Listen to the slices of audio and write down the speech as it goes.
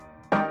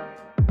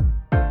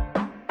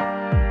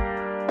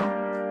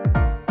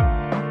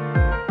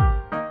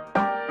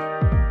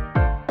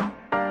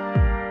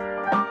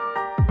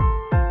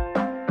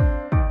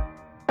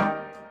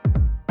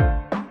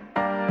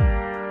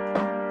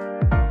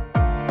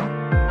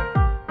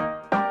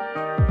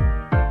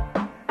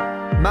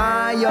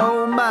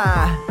oh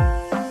my.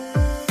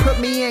 Put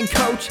me in,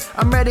 coach,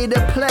 I'm ready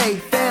to play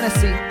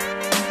fantasy.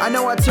 I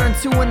know I turned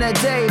 2 in a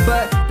day,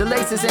 but the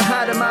lace isn't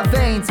hot in my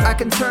veins. I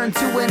can turn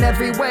 2 in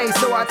every way,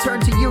 so I turn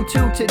to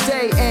YouTube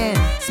today and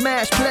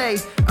smash play.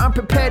 I'm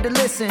prepared to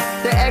listen.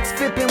 The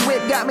X-Fippin'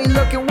 whip got me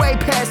looking way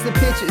past the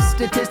pitches.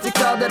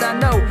 Statistics all that I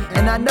know,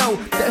 and I know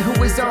that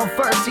who is on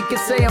first, he can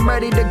say I'm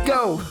ready to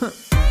go.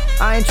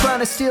 I ain't trying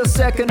to steal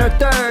second or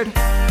third,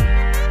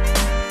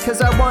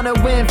 cause I wanna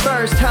win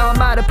first. How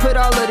am I to put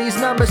all of these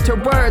numbers to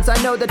words?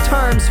 I know the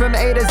terms from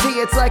A to Z,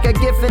 it's like a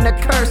gift and a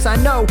curse. I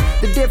know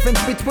the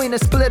difference between a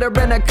splitter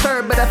and a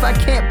curve, but if I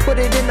can't put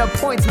it into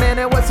points, man,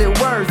 then what's it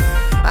worth?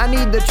 I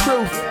need the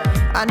truth,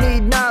 I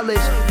need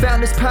knowledge.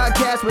 Found this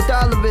podcast with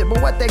all of it,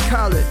 but what they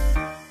call it?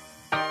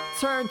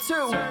 Turn 2.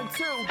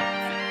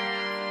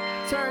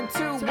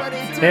 What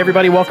it do? Hey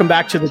everybody, welcome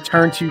back to the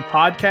Turn 2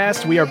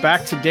 podcast. We are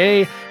back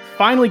today,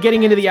 finally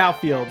getting into the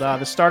outfield.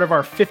 The start of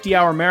our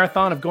 50-hour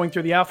marathon of going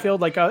through the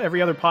outfield, like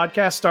every other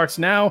podcast, starts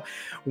now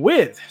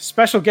with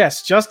special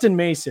guest Justin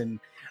Mason.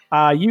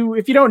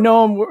 If you don't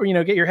know him,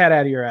 get your head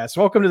out of your ass.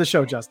 Welcome to the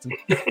show, Justin.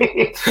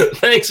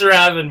 Thanks for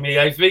having me.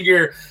 I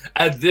figure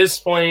at this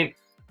point,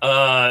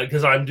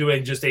 because I'm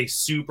doing just a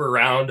super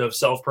round of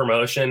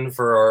self-promotion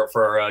for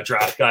our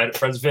draft guide at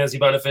Friends of Fantasy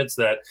Benefits,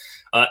 that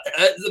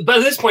by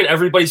this point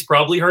everybody's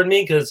probably heard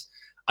me, because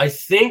I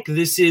think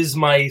this is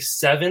my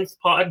 7th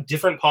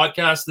different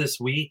podcast this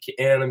week,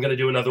 and I'm going to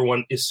do another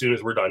one as soon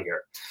as we're done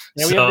here.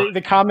 Yeah, we have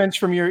the comments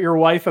from your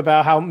wife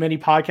about how many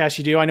podcasts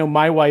you do. I know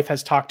my wife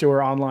has talked to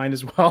her online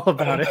as well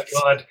about it.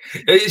 God.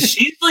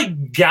 She's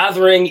like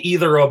gathering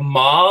either a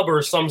mob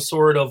or some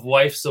sort of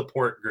wife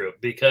support group,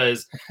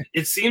 because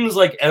it seems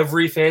like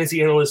every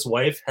fantasy analyst's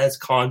wife has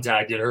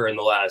contacted her in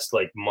the last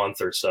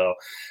month or so.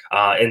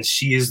 And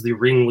she is the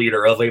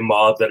ringleader of a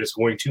mob that is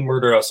going to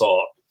murder us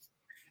all.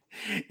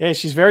 Yeah,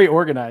 she's very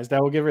organized.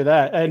 I will give her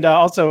that. And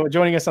also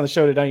joining us on the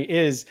show tonight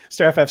is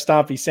Star FF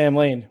Stompy, Sam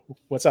Lane.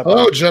 What's up?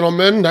 Hello,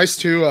 gentlemen. Nice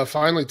to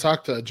finally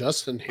talk to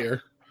Justin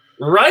here.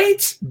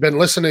 Right? Been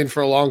listening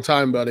for a long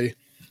time, buddy.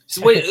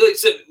 So wait,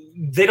 so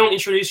they don't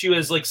introduce you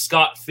as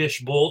Scott Fish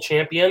Bowl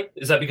champion?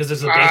 Is that because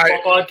it's a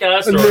baseball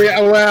podcast? Or?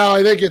 Yeah, well,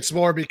 I think it's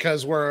more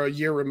because we're a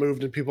year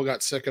removed and people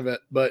got sick of it.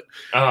 But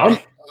I'm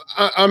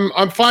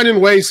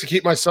finding ways to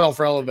keep myself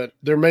relevant.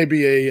 There may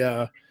be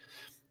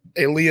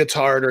a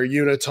leotard or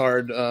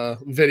unitard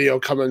video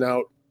coming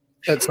out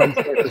at some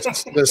point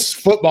this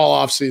football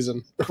off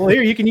season. Well,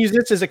 here you can use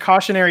this as a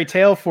cautionary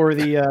tale for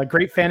the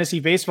Great Fantasy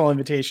Baseball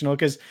Invitational,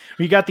 because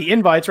we got the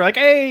invites. We're like,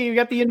 hey, you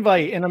got the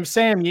invite, and I'm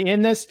Sam. You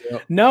in this?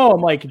 Yep. No,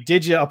 I'm like,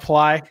 did you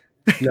apply?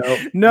 No,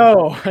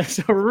 no.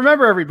 So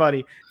remember, everybody,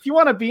 if you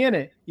want to be in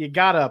it, you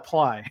gotta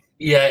apply.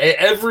 Yeah,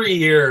 every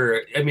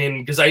year. I mean,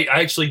 because I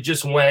actually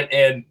just went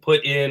and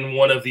put in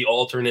one of the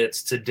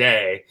alternates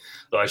today.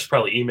 Though I should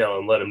probably email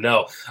and let him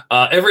know.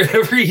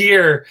 Every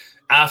year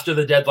after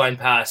the deadline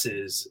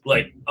passes,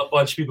 a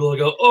bunch of people will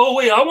go, "Oh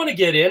wait, I want to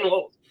get in."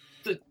 Well,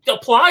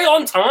 apply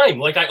on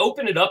time. I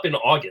open it up in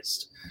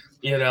August,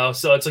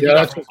 so it's you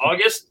got from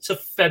August to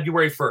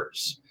February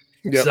 1st.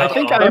 Yeah, so, I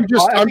think I'm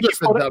just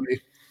a dummy.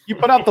 You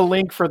put out the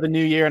link for the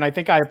new year, and I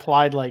think I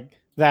applied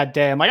that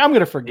day. I'm like, I'm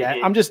going to forget.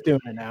 I'm just doing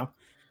it now.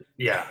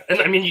 Yeah, and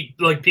I mean,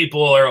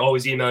 people are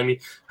always emailing me.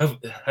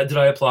 Did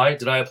I apply?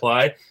 Did I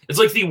apply? It's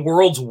like the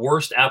world's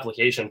worst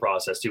application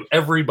process too.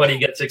 Everybody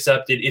gets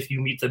accepted if you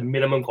meet the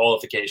minimum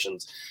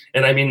qualifications,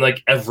 and I mean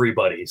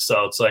everybody.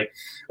 So it's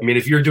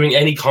if you're doing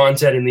any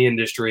content in the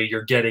industry,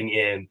 you're getting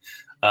in.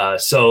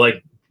 So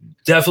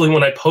definitely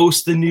when I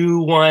post the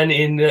new one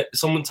in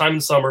sometime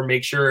in summer,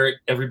 make sure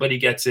everybody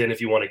gets in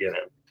if you want to get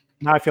in.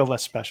 Now I feel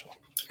less special.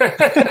 But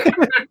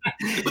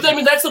I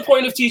mean, that's the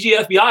point of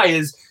TGFBI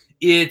is.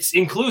 It's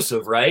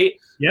inclusive, right?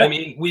 Yeah. I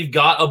mean, we've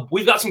got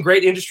some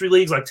great industry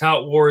leagues like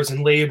Tout Wars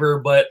and Labor,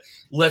 but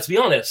let's be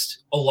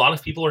honest, a lot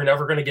of people are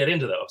never going to get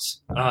into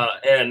those.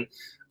 I've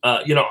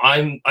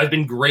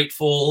been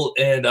grateful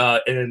and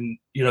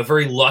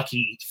very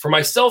lucky for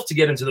myself to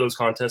get into those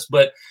contests,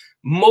 but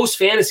most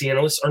fantasy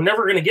analysts are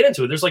never going to get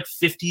into it. There's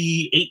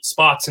 58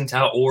 spots in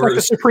Tout Wars. Like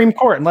the Supreme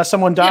Court, unless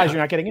someone dies, you're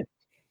not getting in.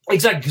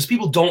 Exactly, because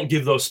people don't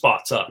give those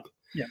spots up.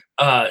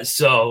 Yeah.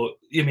 So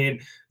I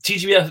mean,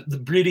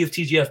 the beauty of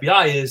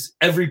TGFBI is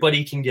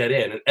everybody can get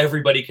in and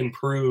everybody can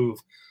prove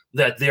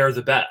that they're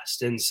the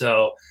best. And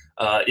so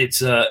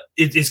it's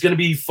going to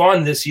be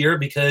fun this year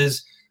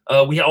because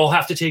we all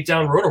have to take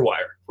down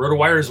RotoWire.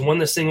 RotoWire has won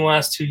this thing the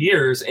last 2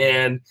 years,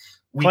 and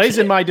Clay's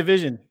in my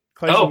division.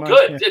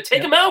 Good. Yeah.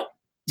 Take him out.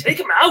 Take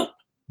him out.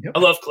 Yep. I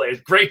love Clay.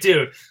 Great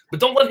dude. But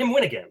don't let him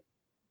win again.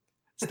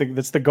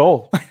 That's the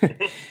goal.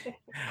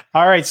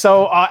 All right,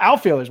 so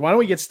outfielders, why don't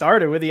we get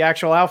started with the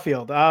actual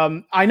outfield?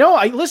 I know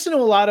I listen to a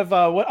lot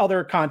of what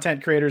other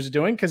content creators are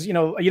doing because, you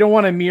don't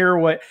want to mirror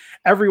what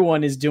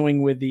everyone is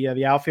doing with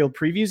the outfield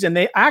previews, and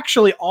they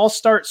actually all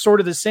start sort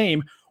of the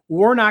same.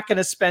 We're not going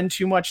to spend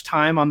too much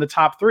time on the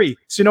top three.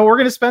 So, we're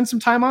going to spend some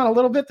time on a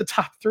little bit the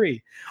top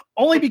three,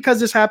 only because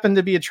this happened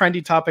to be a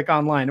trendy topic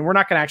online, and we're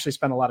not going to actually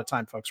spend a lot of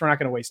time, folks. We're not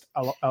going to waste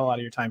a lot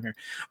of your time here.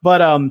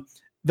 But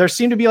there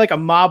seemed to be like a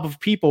mob of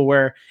people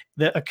where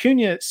the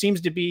Acuna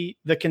seems to be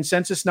the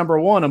consensus number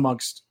one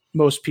amongst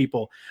most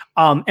people.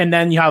 And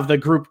then you have the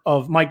group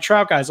of Mike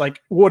Trout guys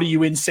like, what are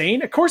you,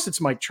 insane? Of course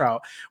it's Mike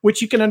Trout,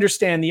 which you can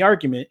understand the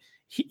argument.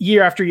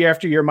 Year after year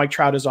after year, Mike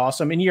Trout is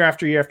awesome. And year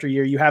after year after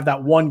year, you have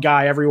that one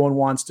guy everyone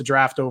wants to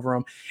draft over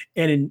him.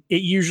 And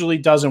it usually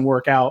doesn't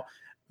work out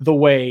the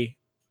way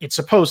it's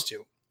supposed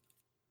to.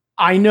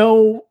 I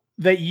know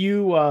that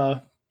you,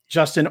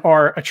 Justin,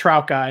 are a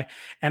Trout guy,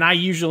 and I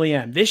usually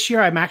am. This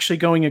year, I'm actually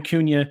going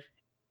Acuna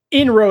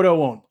in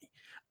Roto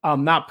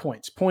only, not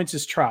points. Points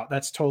is Trout.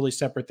 That's a totally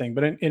separate thing.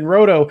 But in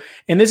Roto,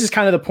 and this is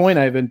kind of the point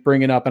I've been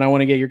bringing up, and I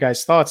want to get your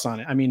guys' thoughts on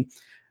it. I mean,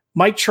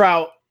 Mike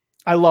Trout,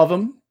 I love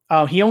him.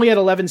 He only had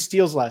 11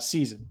 steals last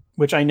season,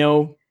 which I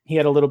know he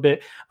had a little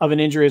bit of an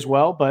injury as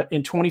well. But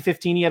in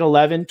 2015, he had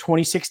 11,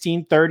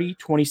 2016, 30,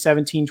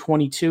 2017,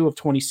 22 of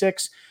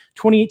 26,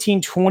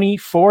 2018,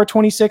 24,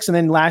 26, and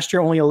then last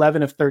year, only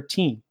 11 of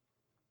 13.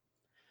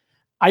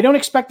 I don't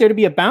expect there to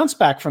be a bounce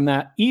back from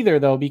that either,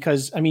 though,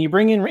 because, I mean, you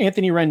bring in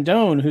Anthony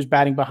Rendon, who's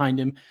batting behind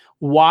him.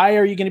 Why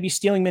are you going to be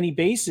stealing many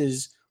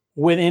bases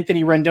when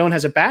Anthony Rendon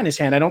has a bat in his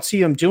hand? I don't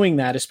see him doing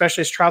that,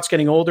 especially as Trout's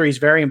getting older. He's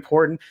very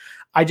important.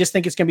 I just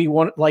think it's going to be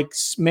one, like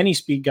many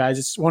speed guys.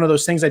 It's one of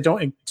those things I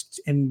don't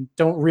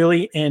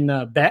really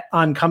bet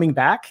on coming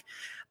back.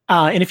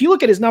 And if you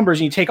look at his numbers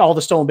and you take all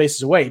the stolen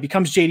bases away, it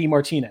becomes JD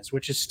Martinez,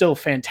 which is still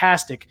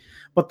fantastic.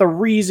 But the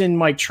reason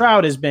Mike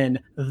Trout has been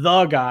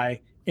the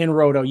guy in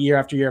Roto year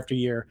after year after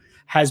year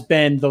has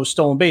been those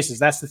stolen bases.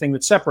 That's the thing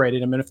that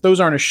separated him. And if those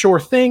aren't a sure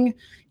thing,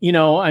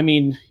 I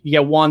mean, you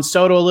get Juan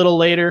Soto a little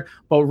later,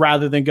 but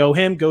rather than go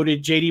him, go to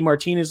JD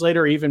Martinez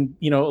later, or even,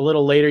 a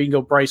little later, you can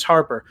go Bryce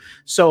Harper.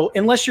 So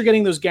unless you're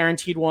getting those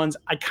guaranteed ones,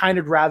 I kind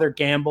of rather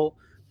gamble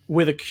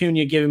with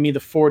Acuna giving me the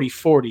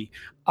 40-40.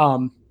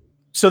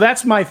 So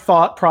that's my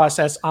thought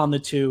process on the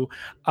two.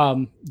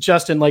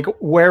 Justin, like,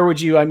 where would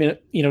you, I mean,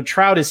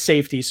 Trout is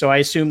safety. So I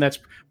assume that's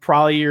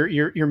probably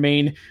your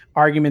main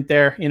argument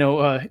there.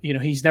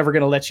 He's never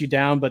going to let you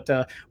down, but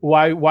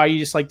why you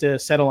just like to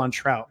settle on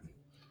Trout?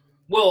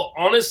 Well,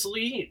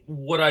 honestly,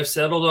 what I've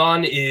settled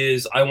on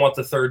is I want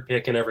the third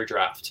pick in every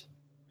draft,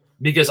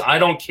 because I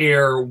don't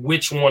care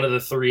which one of the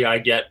three I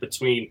get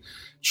between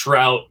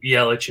Trout,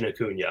 Yelich, and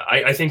Acuna.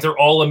 I think they're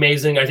all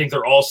amazing. I think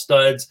they're all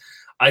studs.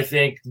 I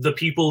think the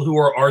people who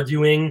are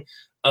arguing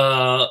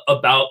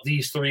about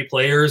these three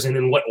players and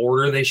in what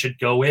order they should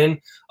go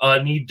in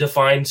need to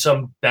find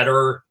some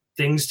better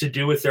things to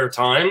do with their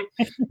time,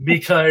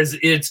 because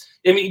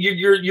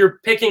you're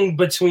picking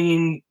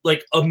between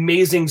like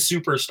amazing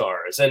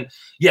superstars, and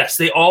yes,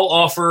 they all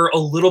offer a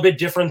little bit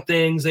different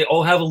things. They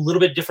all have a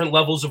little bit different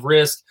levels of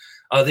risk.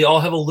 They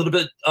all have a little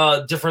bit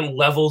different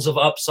levels of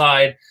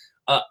upside.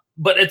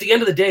 But at the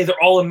end of the day,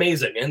 they're all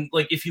amazing. And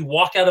like, if you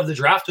walk out of the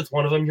draft with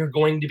one of them, you're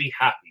going to be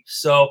happy.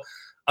 So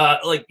I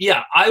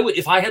would,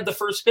 if I had the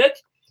first pick,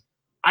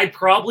 I'd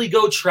probably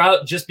go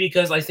Trout, just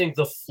because I think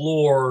the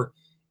floor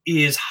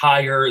is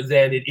higher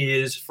than it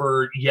is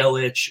for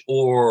Yelich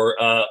or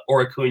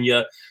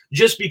Acuna,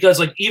 just because,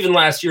 like, even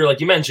last year,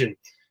 like you mentioned,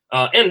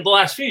 and the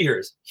last few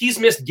years, he's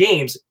missed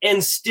games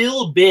and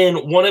still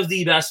been one of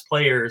the best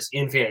players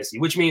in fantasy,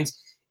 which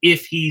means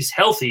if he's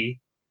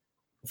healthy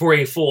for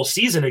a full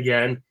season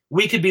again,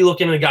 we could be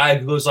looking at a guy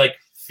who goes like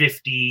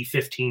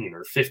 50-15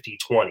 or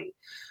 50-20.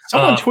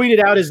 Someone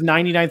tweeted out his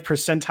 99th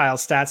percentile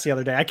stats the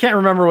other day. I can't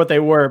remember what they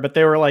were, but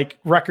they were like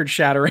record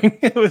shattering.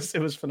 It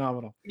was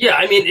phenomenal. Yeah,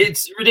 I mean,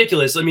 it's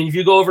ridiculous. I mean, if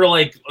you go over to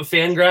like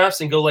Fangraphs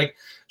and go like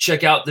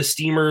check out the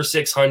Steamer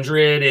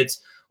 600,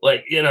 it's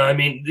like, I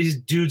mean, these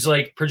dudes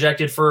like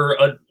projected for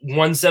a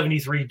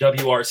 173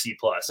 WRC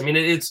plus. I mean,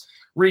 it's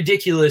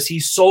ridiculous.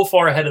 He's so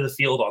far ahead of the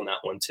field on that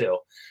one too.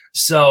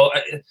 So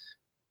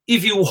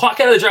if you walk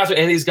out of the draft with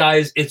any of these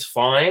guys, it's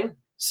fine.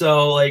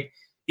 So like,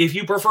 if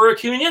you prefer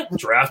Acuna,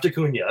 draft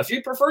Acuna. If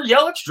you prefer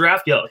Yelich,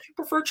 draft Yelich. If you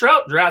prefer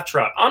Trout, draft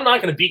Trout. I'm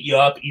not going to beat you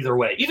up either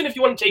way. Even if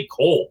you want to take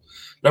Cole,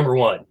 number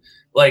one.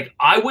 Like,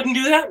 I wouldn't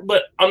do that,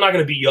 but I'm not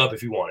going to beat you up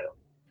if you want to.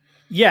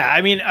 Yeah,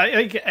 I mean,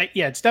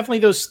 yeah, it's definitely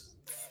those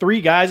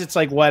three guys. It's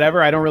like,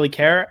 whatever. I don't really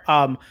care.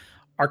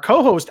 Our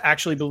co-host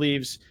actually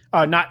believes,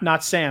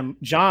 not Sam,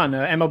 John,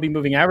 MLB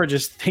Moving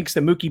Averages, thinks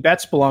that Mookie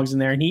Betts belongs in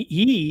there, and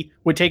he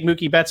would take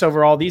Mookie Betts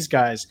over all these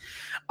guys.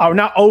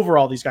 Not over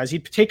all these guys.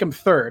 He'd take him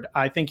third.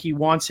 I think he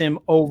wants him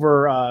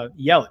over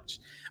Yelich,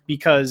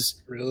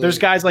 because there's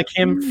guys like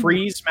him,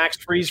 Max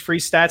Freeze, free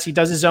stats. He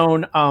does his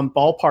own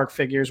ballpark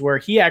figures where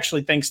he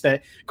actually thinks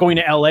that going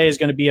to LA is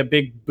going to be a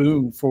big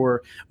boon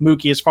for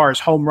Mookie as far as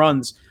home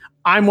runs.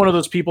 I'm one of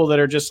those people that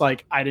are just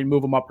like, I didn't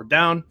move him up or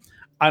down.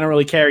 I don't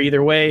really care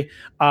either way.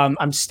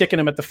 I'm sticking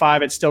him at the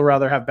 5. I'd still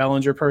rather have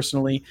Bellinger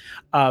personally,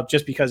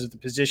 just because of the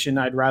position.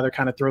 I'd rather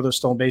kind of throw those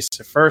stolen bases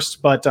at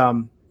first. But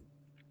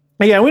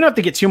Yeah, we don't have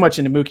to get too much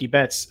into Mookie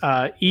Betts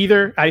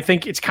either. I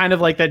think it's kind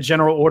of like that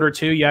general order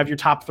too. You have your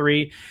top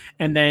three,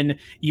 and then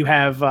you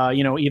have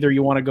either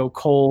you want to go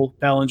Cole,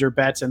 Bellinger,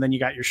 Betts, and then you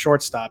got your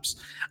shortstops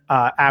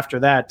after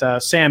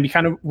that. Sam, you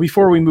kind of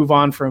before we move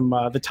on from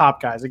the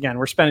top guys. Again,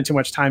 we're spending too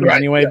much time here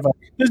anyway, but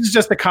this is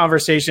just a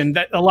conversation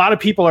that a lot of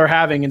people are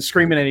having and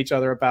screaming at each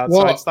other about.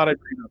 Well, so I just thought I'd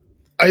bring it up.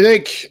 I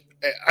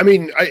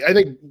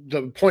think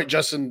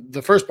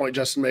the first point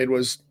Justin made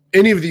was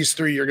any of these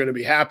three, you're going to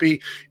be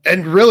happy.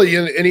 And really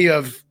in any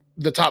of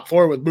the top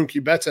four with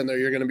Mookie Betts in there,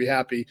 you're going to be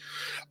happy.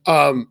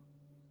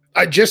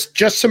 I just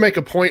to make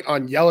a point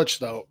on Yelich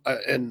though.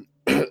 And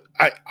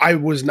I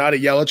was not a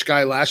Yelich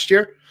guy last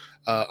year.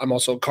 I'm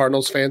also a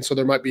Cardinals fan, so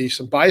there might be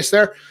some bias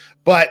there,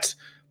 but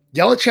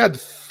Yelich had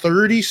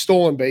 30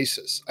 stolen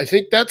bases. I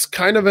think that's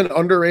kind of an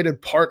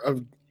underrated part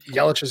of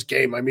Yelich's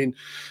game. I mean,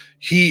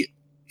 he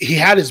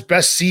had his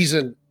best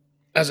season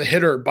as a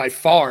hitter by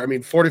far. I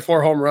mean,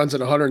 44 home runs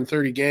in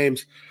 130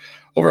 games,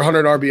 over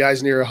 100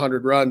 RBIs, near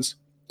 100 runs.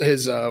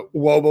 His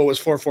WOBA was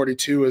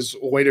 442. His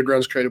weighted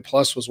runs created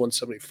plus was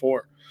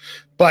 174.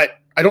 But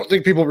I don't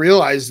think people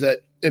realize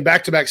that in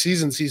back-to-back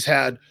seasons he's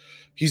had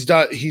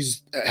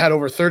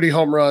over 30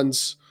 home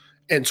runs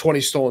and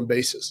 20 stolen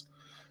bases.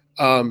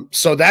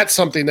 So that's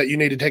something that you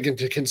need to take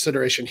into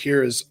consideration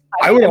here.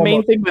 The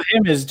main thing with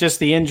him is just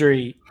the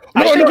injury.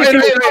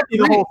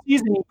 The whole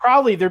season,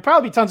 there'd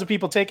probably be tons of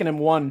people taking him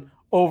one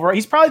over.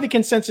 He's probably the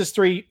consensus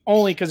 3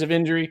 only because of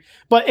injury.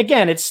 But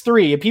again, it's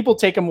 3. People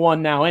take him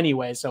 1 now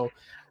anyway. So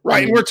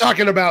we're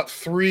talking about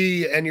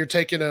 3, and you're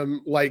taking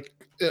him like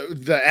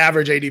the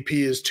average ADP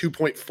is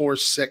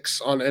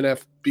 2.46 on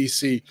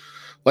NFBC,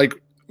 like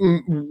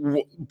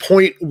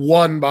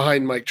 0.1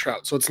 behind Mike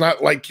Trout. So it's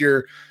not like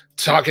you're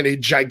talking a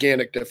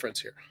gigantic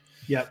difference here.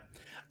 Yep.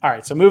 All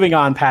right, so moving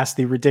on past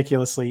the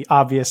ridiculously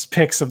obvious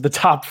picks of the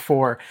top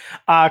 4.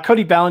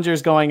 Cody Bellinger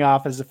is going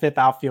off as the 5th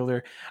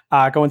outfielder,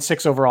 going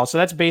 6 overall. So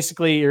that's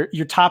basically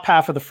your top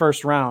half of the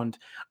first round.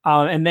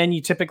 And then you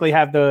typically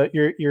have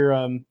your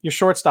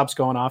shortstops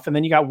going off. And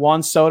then you got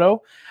Juan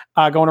Soto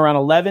going around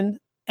 11.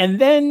 And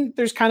then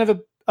there's kind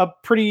of a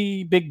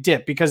pretty big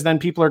dip because then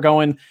people are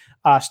going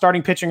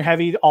starting pitching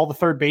heavy. All the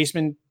third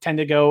basemen tend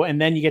to go.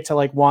 And then you get to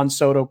like Juan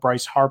Soto,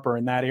 Bryce Harper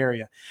in that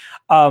area.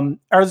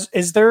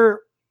 Is there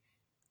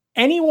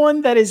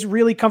anyone that is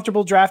really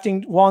comfortable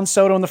drafting Juan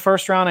Soto in the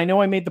first round? I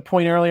know I made the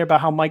point earlier about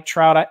how Mike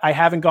Trout, I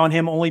haven't gone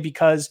him only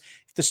because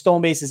if the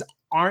stolen bases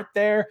aren't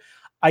there,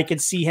 I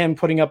could see him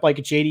putting up like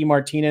a JD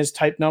Martinez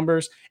type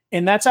numbers.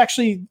 And that's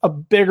actually a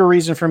bigger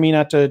reason for me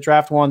not to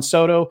draft Juan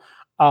Soto.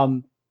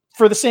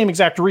 For the same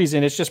exact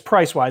reason. It's just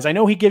price-wise. I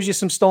know he gives you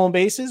some stolen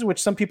bases,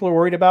 which some people are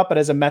worried about, but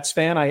as a Mets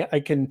fan, I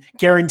can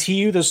guarantee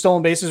you those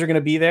stolen bases are going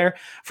to be there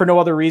for no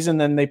other reason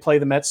than they play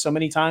the Mets so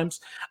many times.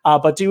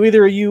 But do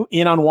either of you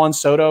in on Juan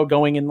Soto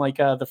going in like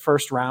the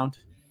first round?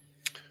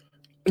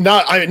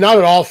 Not at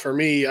all for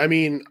me. I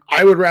mean,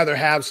 I would rather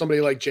have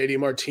somebody like JD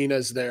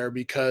Martinez there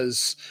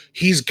because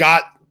he's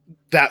got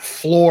that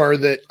floor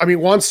that, I mean,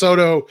 Juan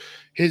Soto,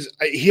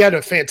 he had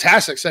a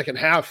fantastic second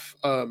half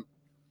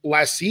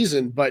last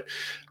season, but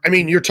I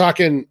mean, you're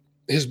talking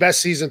his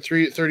best season,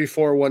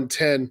 334,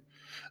 110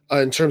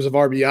 in terms of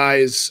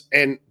RBIs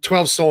and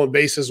 12 stolen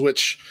bases,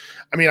 which,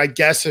 I mean, I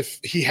guess if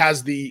he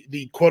has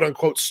the quote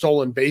unquote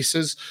stolen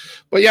bases,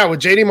 but yeah, with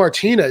JD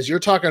Martinez, you're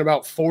talking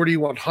about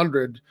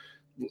 4,100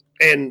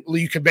 and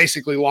you could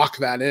basically lock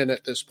that in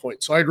at this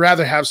point. So I'd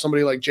rather have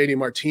somebody like JD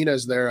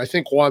Martinez there. I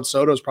think Juan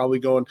Soto is probably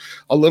going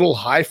a little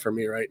high for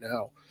me right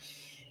now.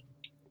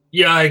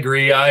 Yeah, I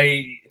agree.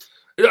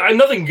 I'm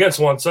nothing against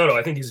Juan Soto.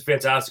 I think he's a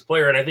fantastic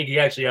player, and I think he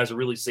actually has a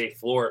really safe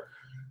floor.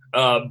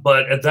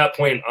 But at that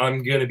point,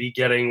 I'm going to be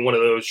getting one of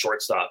those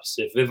shortstops.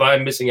 If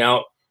I'm missing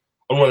out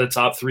on one of the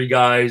top 3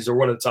 guys or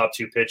one of the top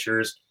 2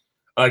 pitchers,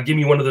 give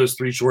me one of those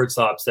 3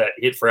 shortstops that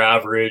hit for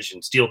average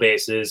and steal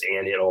bases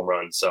and hit home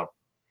runs. So,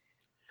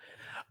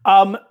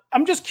 I'm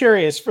just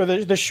curious for the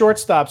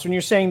shortstops when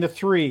you're saying the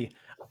 3.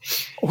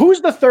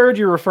 Who's the 3rd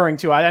you're referring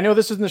to? I know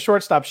this isn't the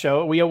shortstop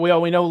show. We know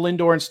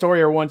Lindor and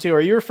Story are 1, 2.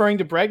 Are you referring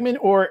to Bregman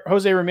or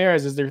Jose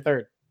Ramirez is their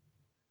 3rd?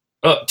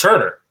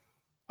 Turner.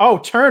 Oh,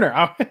 Turner.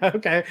 Oh,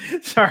 okay.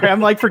 Sorry. I'm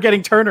like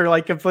forgetting Turner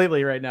like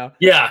completely right now.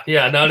 Yeah.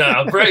 No.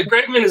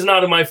 Bregman is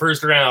not in my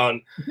first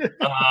round.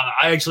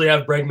 I actually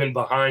have Bregman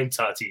behind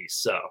Tatis.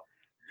 So.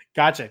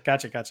 Gotcha.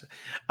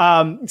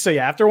 So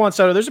yeah, after Juan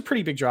Soto, there's a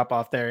pretty big drop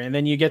off there. And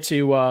then you get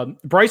to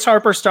Bryce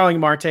Harper, Starling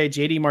Marte,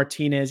 JD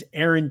Martinez,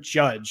 Aaron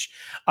Judge,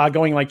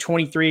 going like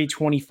 23,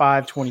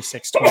 25,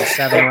 26,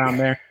 27 around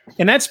there.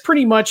 And that's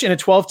pretty much in a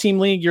 12-team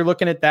league. You're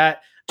looking at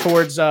that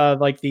towards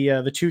like the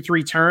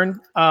 2-3 turn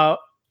or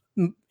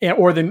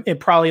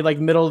probably like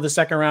middle of the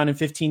second round in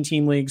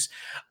 15-team leagues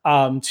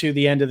to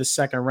the end of the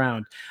second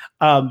round.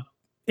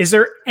 Is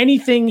there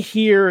anything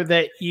here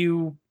that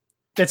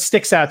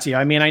sticks out to you?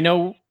 I mean, I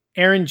know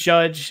Aaron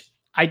Judge,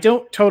 I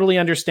don't totally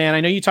understand.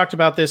 I know you talked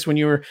about this when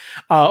you were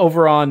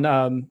over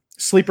on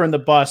Sleeper in the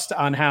Bust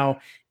on how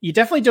you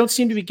definitely don't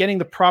seem to be getting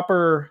the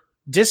proper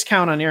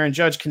discount on Aaron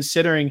Judge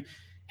considering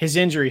his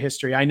injury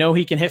history. I know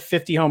he can hit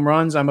 50 home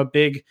runs. I'm a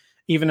big,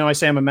 even though I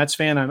say I'm a Mets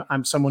fan,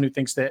 I'm someone who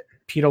thinks that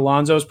Pete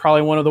Alonso is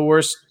probably one of the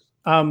worst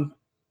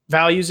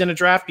values in a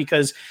draft,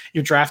 because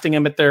you're drafting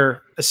them at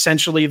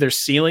essentially their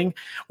ceiling,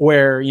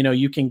 where,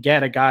 you can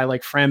get a guy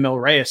like Franmil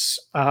Reyes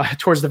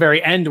towards the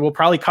very end. We'll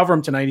probably cover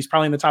him tonight. He's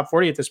probably in the top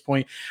 40 at this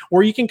point,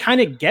 where you can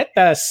kind of get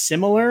the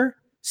similar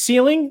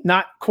ceiling,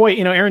 not quite.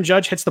 Aaron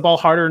Judge hits the ball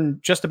harder than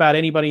just about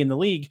anybody in the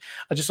league.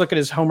 Just look at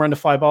his home run to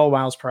fly ball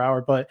miles per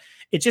hour, but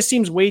it just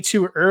seems way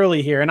too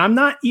early here. And I'm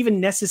not even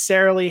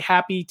necessarily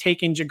happy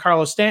taking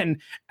Giancarlo Stanton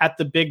at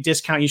the big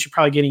discount you should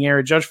probably getting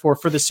Aaron Judge for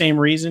the same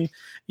reason.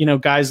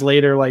 Guys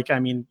later, like,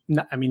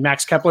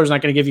 Max Kepler is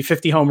not going to give you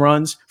 50 home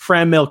runs.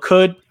 Franmil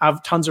could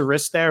have tons of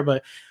risk there,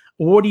 but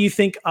what do you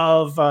think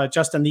of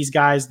Justin, these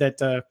guys that,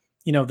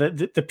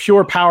 the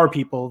pure power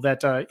people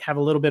that have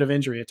a little bit of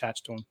injury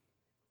attached to them?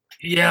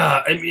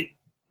 Yeah,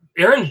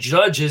 Aaron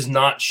Judge has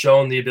not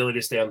shown the ability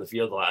to stay on the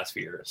field the last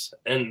few years,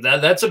 and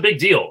that's a big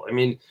deal.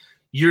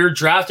 You're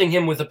drafting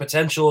him with a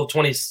potential of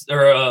 20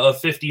 or of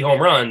 50 home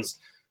runs,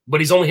 but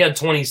he's only had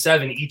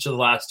 27 each of the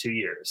last 2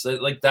 years.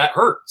 That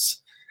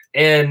hurts.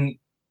 And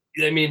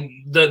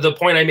the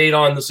point I made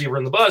on the sleeper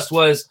and the bust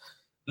was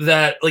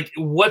that,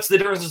 what's the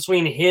difference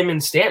between him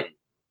and Stanton?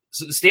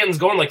 Stanton's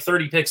going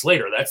 30 picks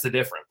later. That's the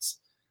difference.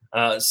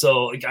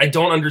 So I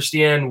don't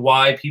understand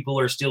why people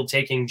are still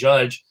taking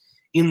Judge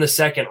in the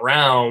second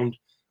round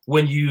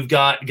when you've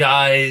got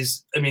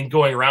guys,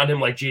 going around him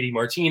like JD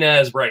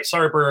Martinez, Bryce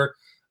Harper.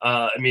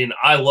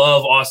 I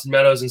love Austin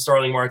Meadows and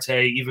Starling Marte,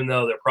 even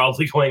though they're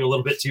probably going a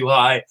little bit too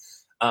high.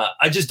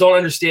 I just don't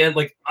understand.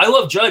 I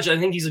love Judge. I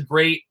think he's a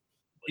great,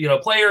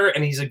 player,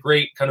 and he's a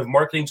great kind of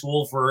marketing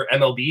tool for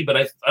MLB. But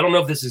I don't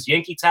know if this is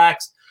Yankee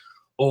tax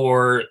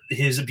or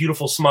his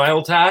beautiful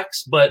smile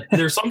tax, but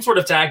there's some sort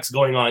of tax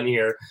going on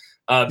here.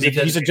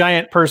 Because he's a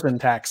giant person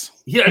tax.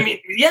 Yeah,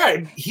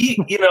 he,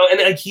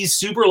 and he's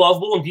super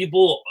lovable and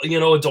people,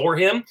 adore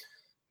him.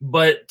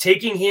 But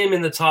taking him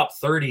in the top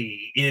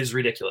 30 is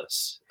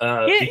ridiculous.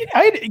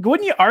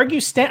 Wouldn't you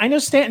argue Stanton? I know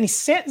Stanton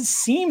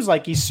seems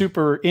like he's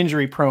super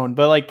injury prone,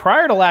 but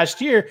prior to last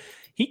year,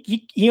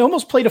 he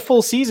almost played a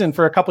full season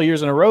for a couple of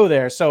years in a row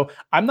there. So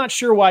I'm not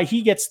sure why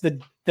he gets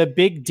the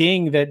big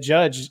ding that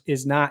Judge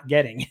is not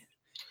getting.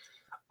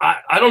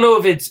 I don't know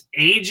if it's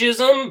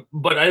ageism,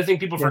 but I think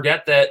people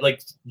forget that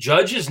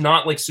Judge is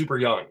not super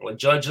young.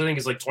 Judge, I think,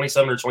 is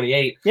 27 or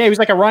 28. Yeah, he was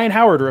like a Ryan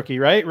Howard rookie,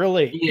 right?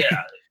 Really?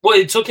 Yeah. Well,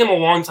 it took him a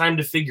long time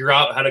to figure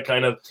out how to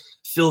kind of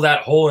fill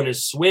that hole in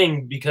his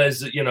swing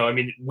because,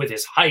 with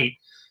his height,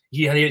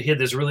 he had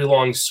this really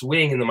long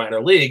swing in the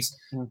minor leagues.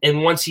 Mm.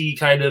 And once he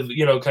kind of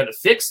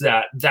fixed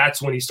that, that's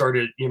when he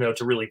started, to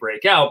really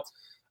break out.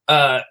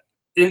 But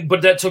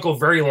that took a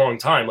very long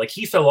time.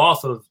 He fell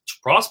off of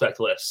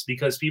prospect lists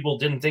because people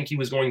didn't think he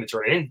was going to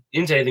turn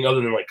into anything other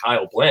than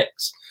Kyle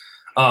Blanks.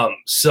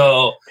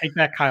 So take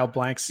that, Kyle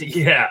Blanks.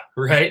 Yeah,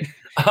 right.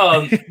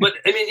 But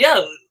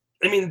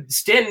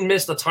Stanton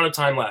missed a ton of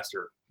time last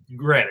year.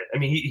 Granted,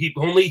 he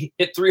only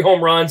hit 3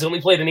 home runs,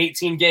 only played in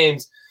 18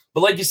 games.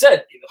 But like you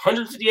said,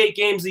 158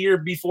 games the year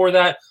before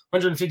that,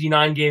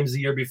 159 games the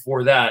year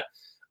before that.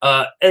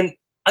 And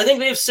I think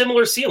they have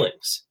similar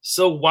ceilings.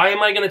 So why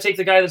am I going to take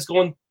the guy that's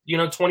going,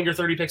 20 or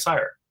 30 picks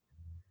higher?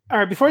 All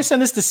right, before I send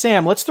this to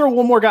Sam, let's throw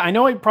one more guy. I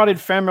know I prodded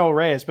Franmil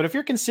Reyes, but if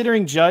you're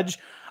considering Judge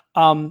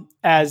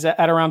as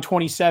at around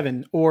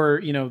 27,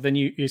 or, then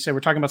you said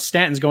we're talking about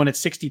Stanton's going at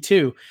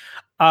 62.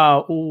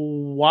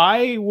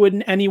 Why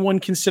wouldn't anyone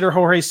consider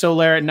Jorge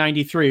Soler at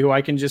 93, who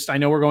I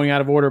know we're going out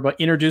of order, but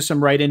introduce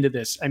him right into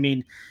this?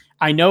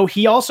 I know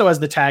he also has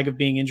the tag of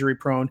being injury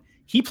prone.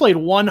 He played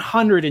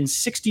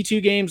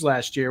 162 games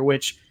last year,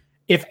 which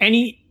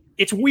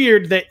it's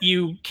weird that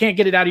you can't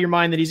get it out of your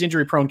mind that he's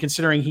injury prone,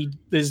 considering he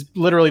is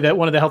literally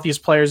one of the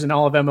healthiest players in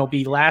all of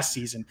MLB last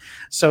season.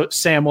 So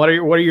Sam, what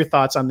are your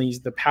thoughts on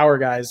the power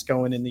guys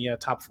going in the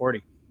top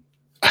 40?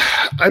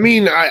 I'm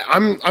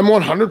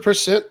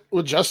 100%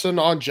 with Justin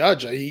on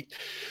Judge.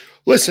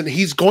 Listen,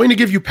 he's going to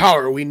give you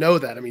power. We know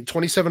that.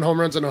 27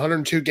 home runs in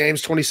 102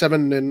 games,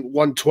 27 and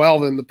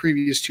 112 in the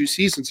previous 2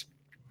 seasons.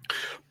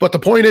 But the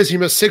point is, he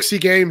missed 60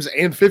 games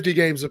and 50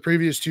 games the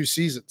previous 2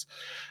 seasons.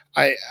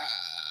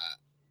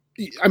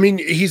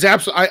 He's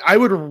absolutely. I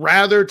would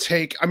rather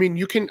take. I think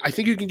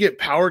you can get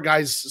power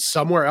guys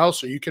somewhere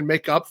else, or you can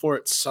make up for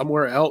it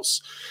somewhere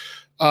else.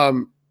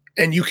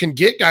 And you can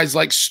get guys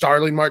like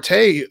Starling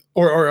Marte,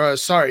 what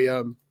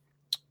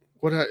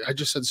I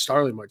just said,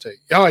 Starling Marte.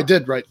 Oh, I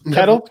did, right?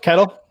 Kettle.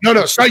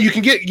 No. You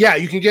can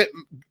get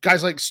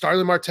guys like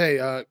Starling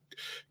Marte,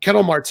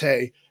 Kettle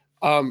Marte,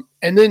 and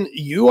then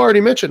you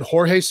already mentioned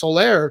Jorge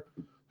Soler,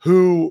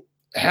 who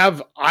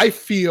I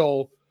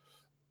feel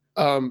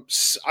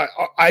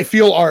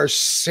are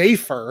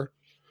safer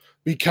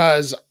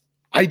because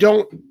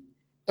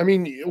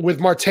with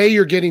Marte,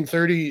 you're getting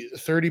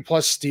 30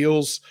 plus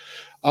steals.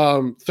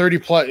 30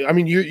 plus.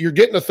 You're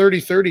getting a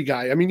 30-30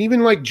 guy.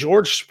 Even like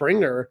George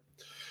Springer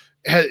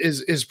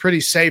is pretty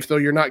safe, though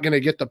you're not going to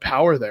get the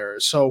power there.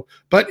 So,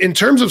 but in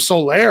terms of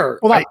Soler,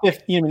 well, not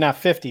 50, you mean not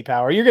 50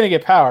 power. You're going to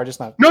get power, just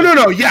not.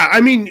 No. Yeah, I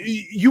mean,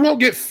 you won't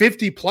get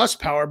 50 plus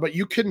power, but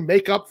you can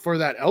make up for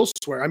that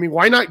elsewhere. I mean,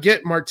 why not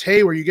get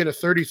Marte where you get a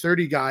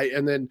 30-30 guy,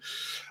 and then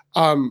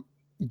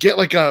get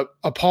like a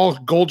Paul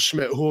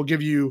Goldschmidt who will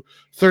give you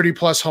 30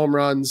 plus home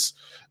runs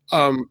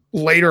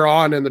later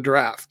on in the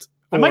draft.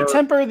 I might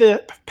temper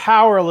the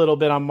power a little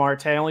bit on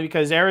Marte, only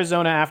because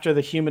Arizona after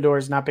the Humidor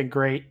has not been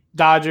great.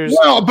 Dodgers.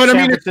 Well, but I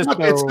mean, it's not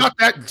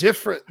that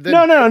different.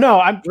 No.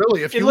 I'm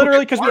really, if you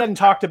literally, because we hadn't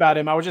talked about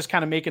him, I was just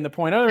kind of making the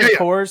point. Other than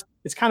Coors,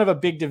 it's kind of a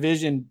big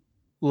division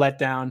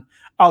letdown.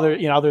 Other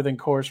than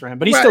Coors for him,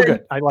 but he's still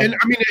good. I like him.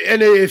 I mean,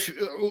 and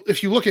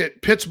if you look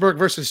at Pittsburgh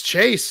versus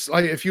Chase,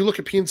 like if you look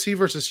at PNC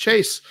versus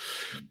Chase,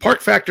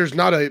 park factor is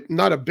not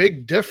a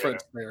big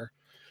difference there.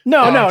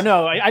 No.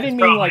 I didn't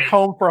mean like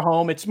home for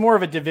home. It's more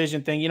of a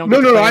division thing. You don't.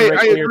 No. I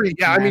agree.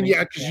 Yeah, I mean,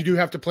 because you do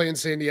have to play in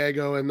San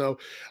Diego, and though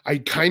I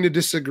kind of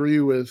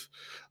disagree with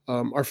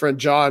our friend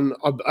John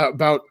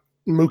about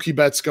Mookie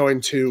Betts going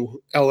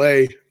to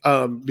LA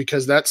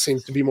because that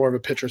seems to be more of a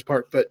pitcher's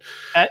park. But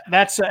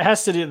that's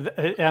has to do.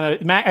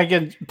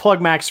 Again,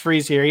 plug Max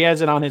Freeze here. He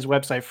has it on his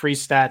website,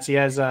 Freeze Stats. He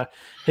has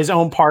his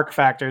own park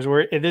factors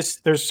where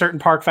there's certain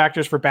park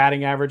factors for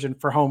batting average and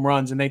for home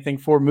runs, and they think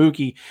for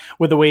Mookie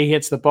with the way he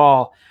hits the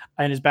ball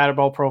and his batter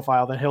ball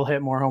profile that he'll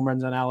hit more home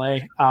runs in LA.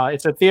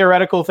 It's a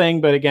theoretical thing,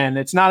 but again,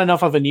 it's not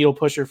enough of a needle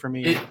pusher for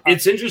me.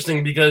 It's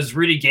interesting because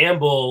Rudy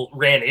Gamble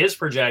ran his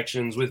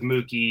projections with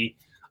Mookie.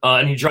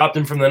 And he dropped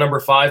him from the number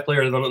 5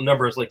 player to the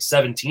number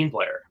 17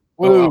 player.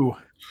 Ooh,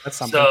 that's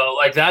something. So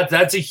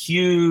that's a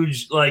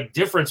huge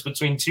difference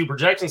between two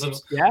projections.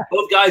 Yeah.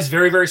 Both guys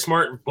very, very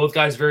smart. Both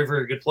guys very,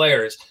 very good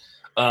players.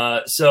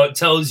 So it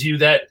tells you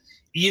that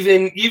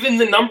even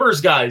the numbers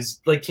guys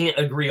can't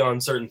agree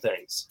on certain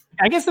things.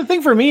 I guess the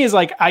thing for me is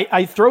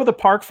I throw the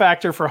park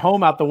factor for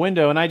home out the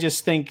window, and I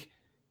just think,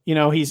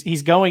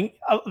 he's going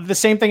the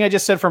same thing I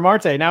just said for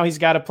Marte. Now he's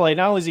got to play.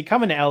 Not only is he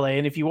coming to LA,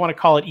 and if you want to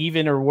call it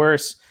even or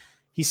worse,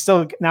 he's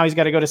got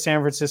to go to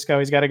San Francisco.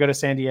 He's got to go to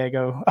San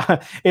Diego.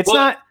 It's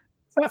not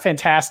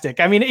fantastic.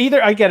 I mean,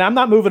 again, I'm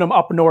not moving him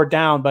up nor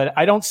down, but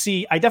I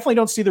definitely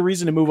don't see the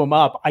reason to move him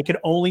up. I could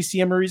only see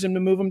a reason to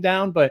move him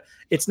down, but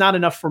it's not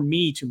enough for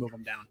me to move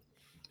him down.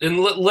 And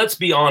let's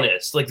be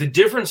honest, the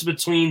difference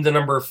between the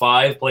number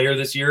 5 player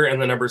this year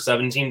and the number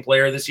 17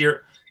 player this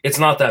year, it's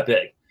not that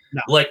big.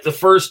 No. The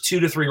first 2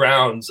 to 3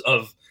 rounds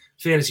of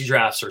fantasy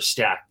drafts are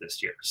stacked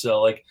this year.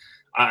 So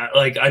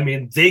I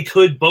mean, they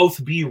could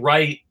both be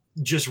right,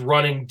 just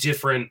running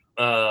different,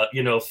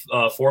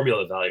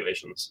 formula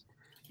evaluations.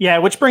 Yeah,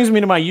 which brings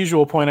me to my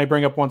usual point I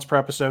bring up once per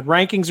episode.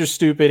 Rankings are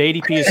stupid.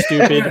 ADP is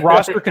stupid.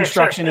 Roster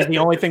construction is the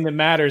only thing that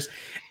matters.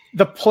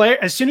 The player,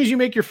 as soon as you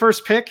make your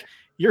first pick,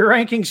 your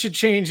rankings should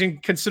change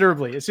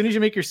considerably. As soon as you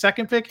make your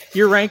second pick,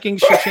 your rankings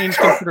should change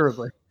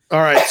considerably. All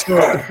right,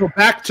 so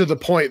back to the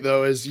point,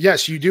 though, is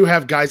yes, you do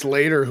have guys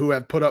later who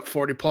have put up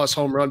 40-plus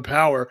home run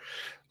power.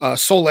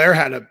 Soler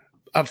had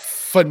a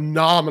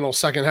phenomenal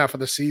second half of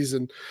the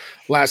season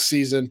last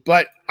season.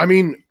 But, I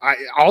mean,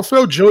 I'll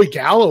throw Joey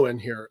Gallo in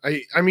here.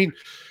 I mean,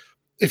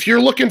 if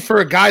you're looking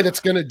for a guy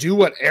that's going to do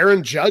what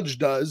Aaron Judge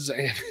does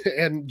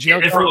and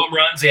get for home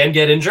runs and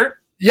get injured.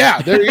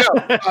 Yeah, there you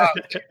go.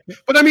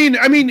 But I mean,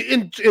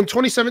 in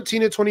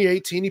 2017 and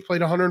 2018, he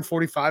played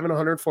 145 and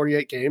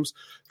 148 games,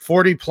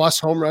 40 plus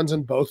home runs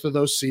in both of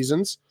those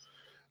seasons.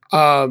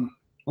 What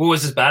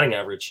was his batting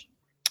average?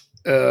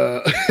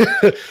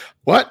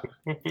 What?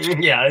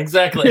 Yeah,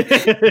 exactly.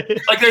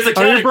 There's a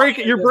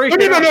you're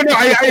breaking. No.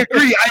 I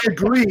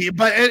agree.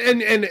 But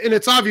and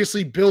it's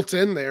obviously built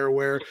in there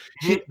where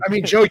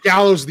Joey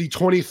Gallo's the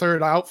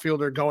 23rd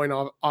outfielder going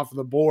off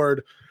the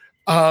board.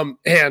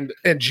 And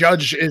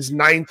Judge is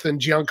 9th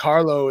and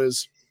Giancarlo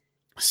is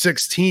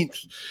 16th.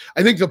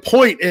 I think the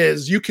point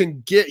is you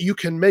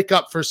can make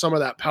up for some of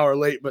that power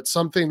late, but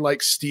something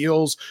like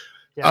steals,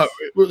 yes.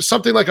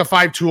 Something like a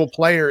 5-tool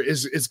player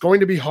is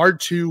going to be hard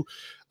to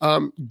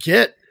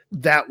get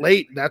that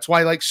late. That's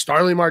why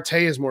Starling Marte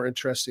is more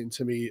interesting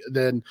to me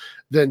than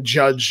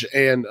Judge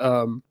and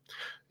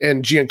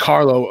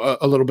Giancarlo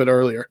a little bit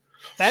earlier.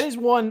 That is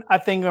one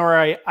thing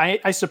where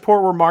I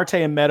support where Marte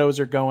and Meadows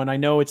are going. I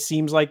know it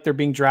seems like they're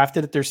being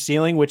drafted at their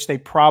ceiling, which they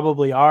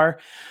probably are.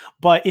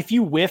 But if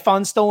you whiff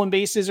on stolen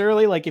bases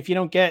early, if you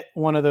don't get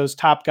one of those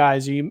top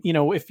guys,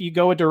 if you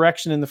go a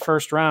direction in the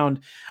first round,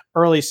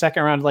 early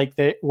second round,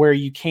 where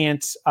you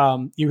can't,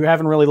 you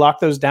haven't really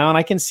locked those down.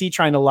 I can see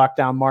trying to lock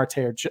down Marte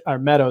or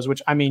Meadows,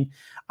 which I'm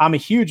a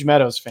huge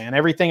Meadows fan.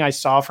 Everything I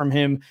saw from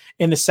him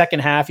in the second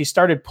half, he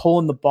started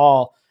pulling the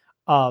ball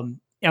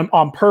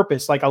on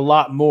purpose, a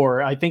lot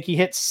more. I think he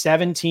hit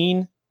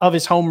 17 of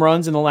his home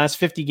runs in the last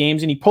 50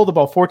 games, and he pulled the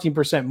ball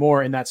 14%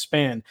 more in that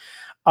span.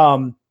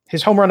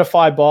 His home run to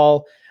fly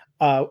ball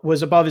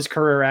was above his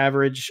career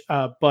average,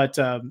 but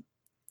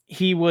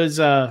he was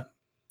a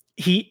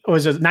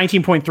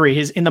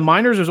 19.3. In the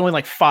minors was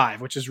only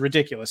 5, which is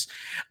ridiculous.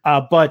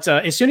 But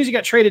as soon as he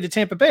got traded to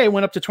Tampa Bay, it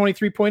went up to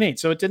 23.8.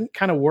 So it didn't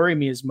kind of worry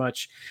me as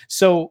much.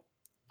 So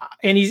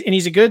and he's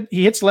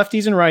he hits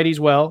lefties and righties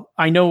well.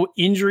 I know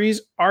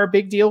injuries are a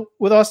big deal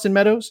with Austin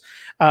Meadows.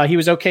 He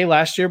was okay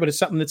last year, but it's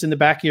something that's in the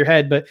back of your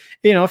head. But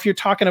if you're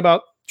talking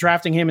about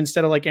drafting him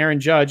instead of like Aaron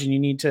Judge, and you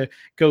need to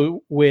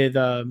go with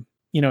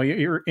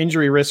your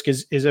injury risk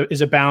is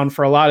a bound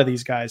for a lot of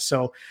these guys.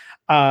 So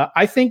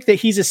I think that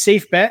he's a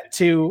safe bet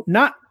to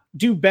not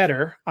do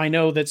better. I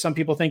know that some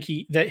people think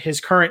that his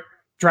current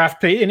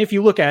draft pay, and if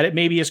you look at it,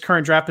 maybe his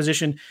current draft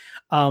position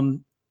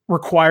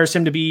requires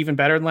him to be even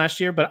better than last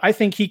year. But I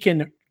think he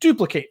can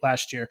duplicate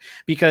last year,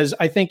 because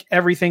I think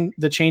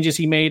the changes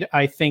he made,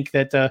 I think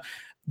that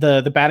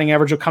the batting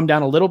average will come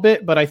down a little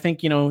bit, but I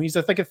think, he's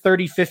like a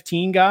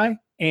 30-15 guy.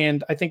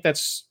 And I think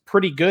that's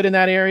pretty good in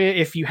that area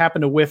if you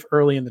happen to whiff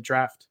early in the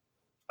draft.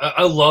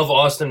 I love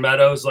Austin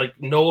Meadows. Like,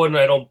 no one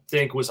I don't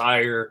think was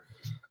higher,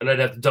 and I'd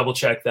have to double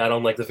check that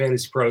on like the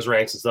Fantasy Pros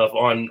ranks and stuff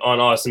on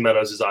Austin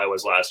Meadows as I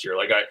was last year.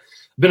 Like, I've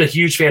been a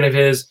huge fan of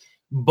his,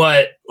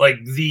 but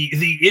like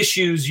the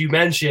issues you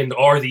mentioned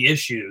are the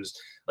issues.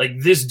 Like,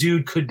 this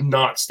dude could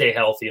not stay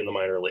healthy in the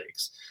minor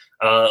leagues.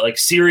 Like,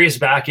 serious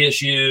back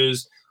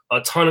issues, a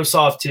ton of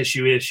soft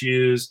tissue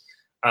issues.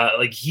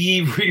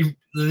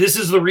 This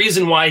is the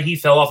reason why he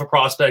fell off a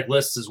prospect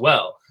list as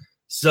well.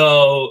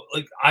 So,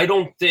 like, I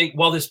don't think,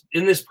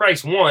 this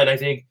price one, I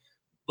think,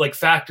 like,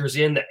 factors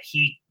in that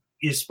he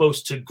is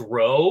supposed to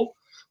grow.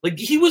 Like,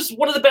 he was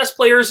one of the best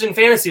players in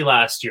fantasy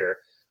last year.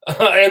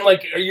 And,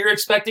 like, you're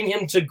expecting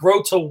him to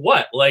grow to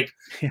what? Like,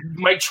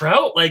 Mike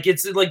Trout? Like,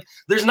 it's, like,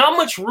 there's not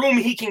much room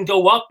he can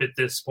go up at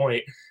this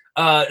point.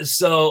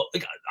 So,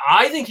 like,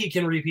 I think he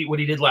can repeat what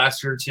he did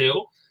last year,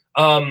 too.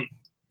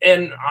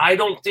 And I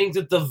don't think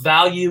that the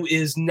value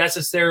is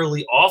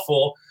necessarily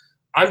awful.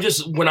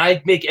 When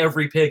I make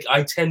every pick,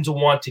 I tend to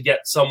want to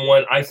get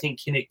someone I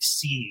think can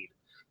exceed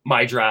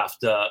my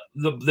draft,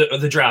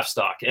 the draft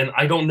stock. And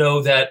I don't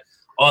know that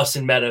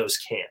Austin Meadows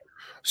can.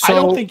 So, I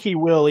don't think he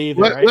will either.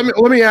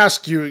 Let me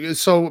ask you.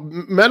 So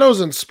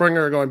Meadows and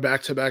Springer are going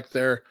back to back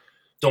there.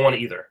 Don't want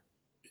either.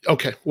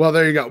 Okay. Well,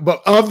 there you go.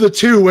 But of the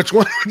two, which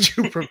one would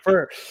you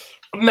prefer?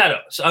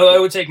 Meadows. I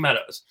would take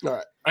Meadows. All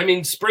right. I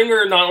mean,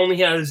 Springer not only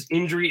has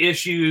injury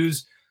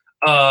issues,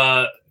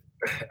 I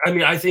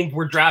think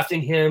we're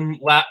drafting him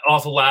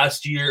off of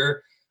last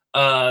year,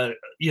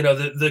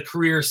 the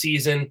career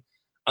season.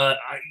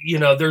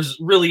 There's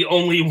really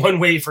only one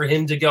way for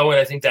him to go, and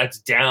I think that's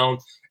down.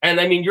 And,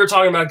 I mean, you're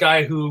talking about a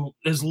guy who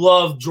has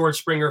loved George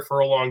Springer for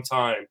a long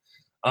time.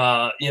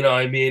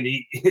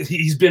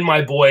 He's been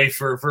my boy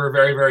for a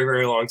very, very,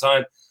 very long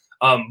time.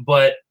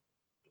 But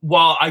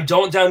while I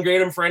don't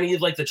downgrade him for any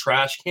of, like, the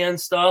trash can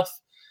stuff,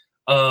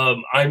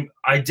 I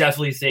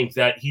definitely think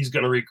that he's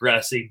going to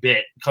regress a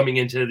bit coming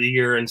into the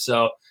year, and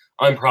so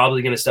I'm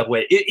probably going to step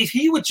away. If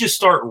he would just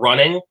start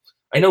running,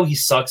 I know he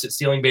sucks at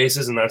stealing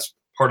bases, and that's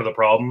part of the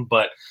problem,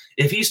 but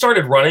if he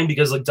started running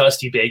because, like,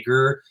 Dusty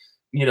Baker,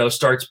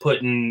 starts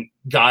putting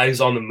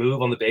guys on the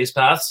move on the base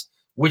paths,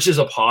 which is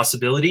a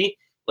possibility,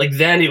 like,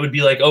 then it would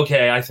be like,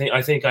 okay, I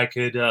think I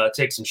could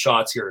take some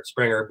shots here at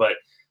Springer, but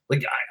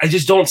like, I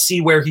just don't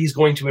see where he's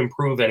going to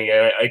improve any.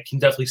 I can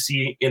definitely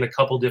see in a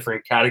couple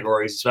different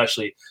categories,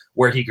 especially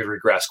where he could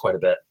regress quite a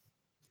bit.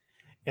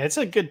 Yeah, it's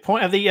a good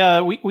point. We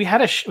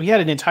had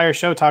an entire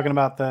show talking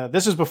about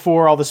this is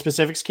before all the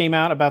specifics came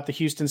out about the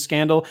Houston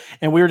scandal,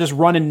 and we were just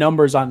running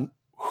numbers on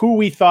who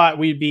we thought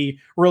we'd be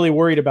really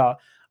worried about.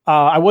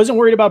 I wasn't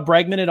worried about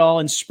Bregman at all,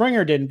 and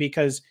Springer didn't,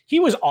 because he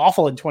was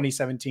awful in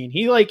 2017.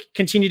 He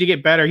continued to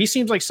get better. He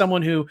seems like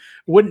someone who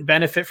wouldn't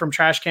benefit from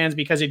trash cans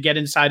because he'd get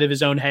inside of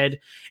his own head.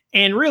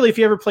 And really, if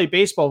you ever played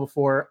baseball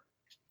before,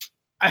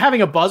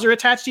 having a buzzer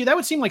attached to you, that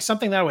would seem like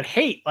something that I would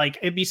hate. Like,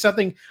 it'd be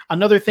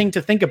another thing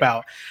to think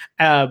about.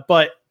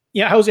 But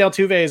yeah, Jose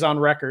Altuve is on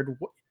record,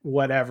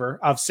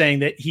 of saying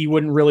that he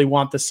wouldn't really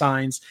want the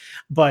signs,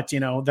 but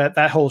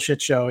that whole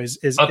shit show is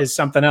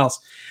something else.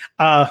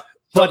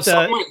 But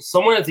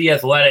someone at The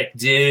Athletic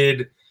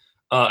did,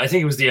 I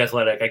think it was The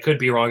Athletic, I could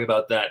be wrong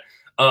about that,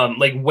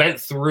 went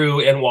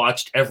through and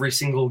watched every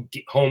single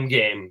home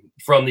game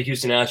from the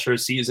Houston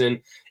Astros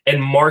season and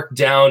marked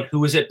down who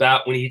was at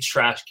bat when each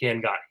trash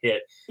can got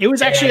hit. It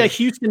was actually a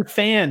Houston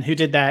fan who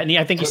did that, and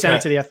I think he sent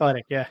it to The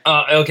Athletic. Yeah.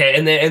 Okay,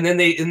 and then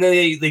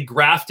they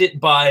graphed it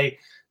by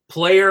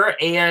player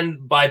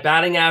and by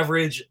batting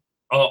average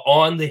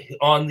on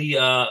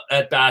the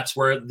at bats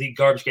where the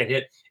garbage can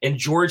hit, and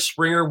George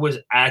Springer was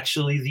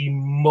actually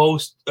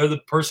the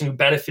person who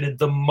benefited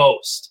the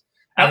most.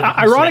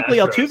 Ironically,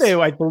 Altuve,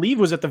 I believe,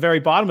 was at the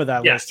very bottom of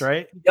that list,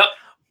 right? Yep.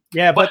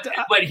 Yeah, but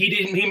he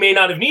didn't. He may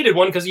not have needed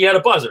one because he had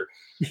a buzzer.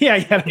 Yeah,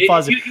 he had a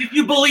buzzer. If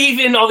you believe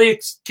in all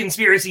the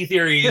conspiracy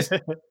theories,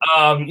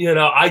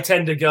 I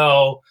tend to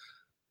go.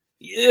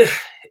 Yeah.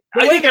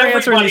 I think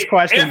answering these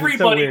questions.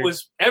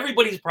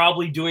 Everybody's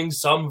probably doing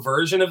some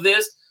version of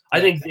this. I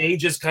think they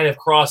just kind of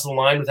cross the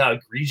line with how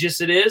egregious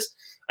it is.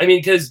 I mean,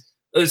 because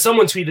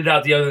someone tweeted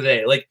out the other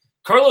day, like,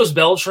 Carlos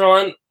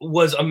Beltran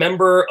was a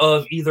member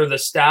of either the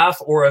staff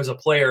or as a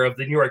player of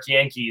the New York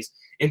Yankees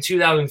in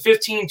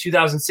 2015,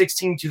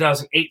 2016,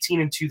 2018,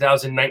 and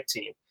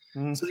 2019.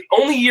 So the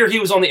only year he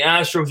was on the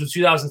Astros was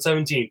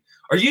 2017.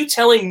 Are you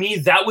telling me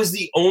that was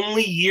the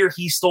only year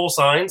he stole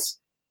signs?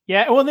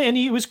 Yeah, well, and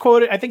he was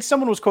quoted. I think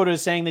someone was quoted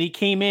as saying that he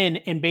came in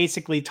and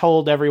basically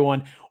told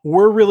everyone,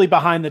 "We're really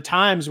behind the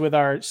times with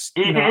our,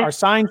 our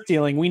sign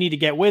stealing. We need to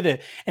get with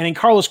it." And then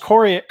Carlos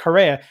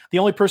Correa, the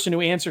only person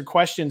who answered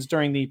questions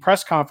during the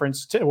press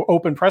conference,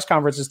 open press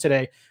conferences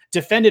today,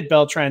 defended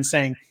Beltran,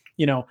 saying,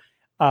 no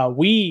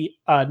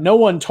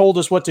one told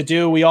us what to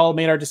do. We all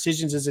made our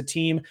decisions as a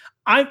team.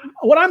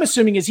 What I'm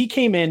assuming is he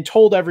came in,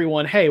 told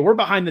everyone, "Hey, we're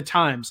behind the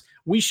times.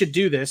 We should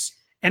do this,"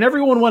 and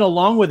everyone went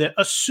along with it,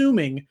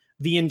 assuming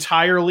the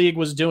entire league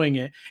was doing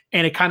it,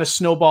 and it kind of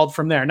snowballed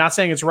from there. Not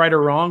saying it's right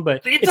or wrong,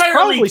 but the entire it's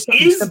probably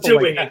league is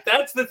doing it.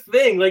 That's the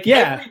thing. Like,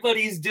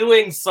 everybody's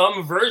doing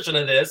some version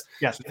of this.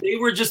 Yes, they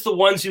were just the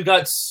ones who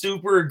got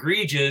super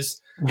egregious.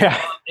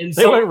 Yeah, and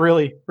they went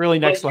really, really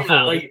next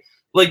level.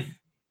 Like,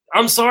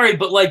 I'm sorry,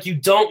 but like, you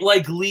don't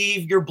like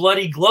leave your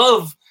bloody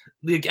glove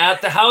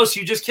at the house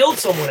you just killed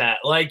someone at.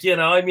 Like,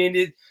 I mean,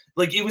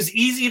 it was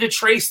easy to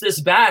trace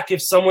this back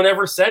if someone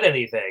ever said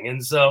anything,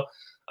 and so.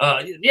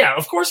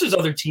 Of course there's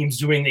other teams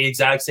doing the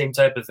exact same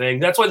type of thing.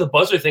 That's why the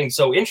buzzer thing's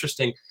so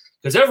interesting,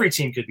 because every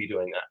team could be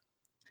doing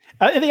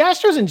that. The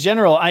Astros in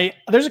general,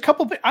 there's a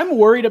couple. I'm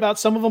worried about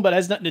some of them, but it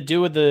has nothing to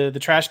do with the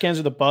trash cans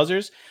or the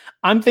buzzers.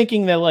 I'm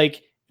thinking that,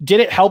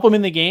 did it help them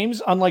in the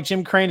games? Unlike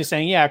Jim Crane is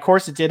saying, yeah, of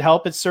course it did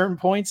help at certain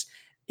points.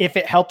 If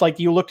it helped, like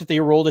you looked at the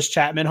Aroldis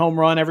Chapman home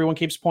run, everyone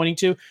keeps pointing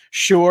to.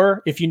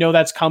 Sure, if you know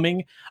that's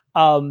coming.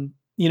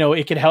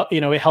 It could help,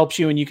 it helps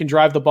you and you can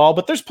drive the ball,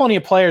 but there's plenty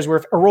of players where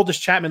if Aroldis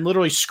Chapman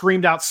literally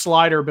screamed out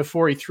slider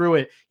before he threw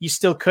it, you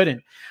still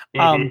couldn't.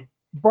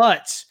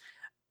 But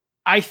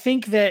I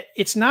think that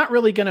it's not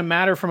really going to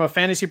matter from a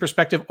fantasy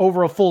perspective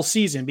over a full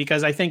season,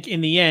 because I think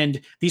in the end,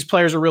 these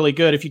players are really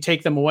good. If you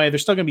take them away, they're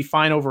still going to be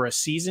fine over a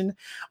season.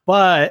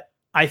 But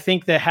I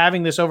think that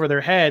having this over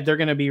their head, they're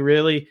going to be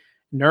really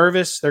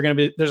nervous.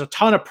 There's a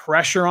ton of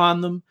pressure on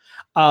them.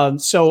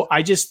 So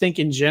I just think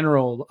in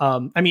general,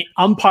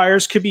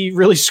 umpires could be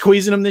really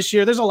squeezing them this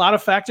year. There's a lot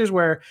of factors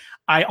where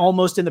I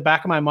almost in the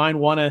back of my mind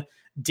want to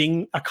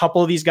ding a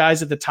couple of these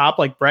guys at the top,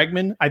 like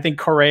Bregman. I think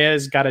Correa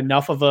has got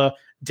enough of a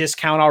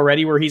discount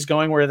already where he's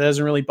going, where it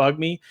doesn't really bug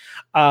me.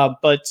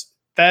 But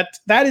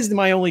that is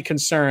my only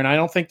concern. I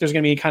don't think there's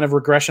going to be any kind of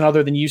regression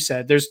other than you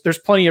said. There's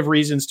plenty of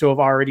reasons to have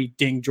already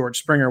dinged George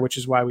Springer, which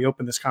is why we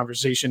opened this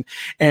conversation.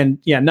 And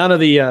yeah, none of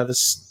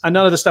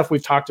the stuff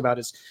we've talked about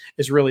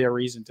is really a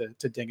reason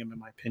to ding him, in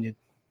my opinion.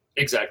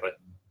 Exactly.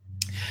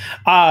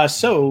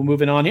 So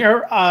moving on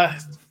here,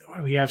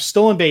 we have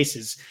stolen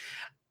bases.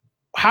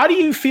 How do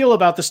you feel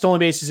about the stolen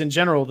bases in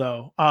general,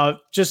 though?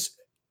 Just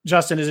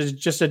Justin, is it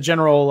just a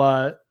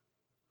general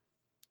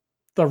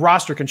the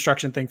roster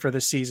construction thing for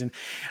this season?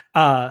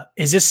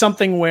 Is this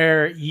something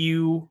where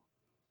you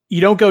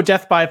don't go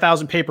death by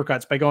 1,000 paper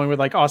cuts by going with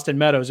like Austin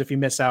Meadows if you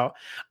miss out?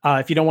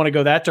 If you don't want to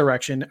go that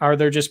direction, are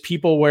there just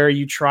people where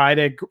you try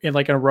to, in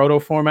like a roto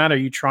format, are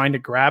you trying to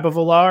grab a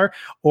Villar?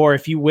 Or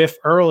if you whiff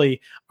early,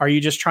 are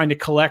you just trying to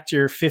collect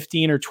your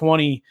 15 or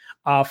 20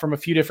 from a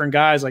few different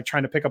guys, like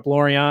trying to pick up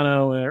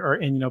Laureano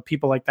or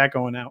people like that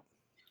going out?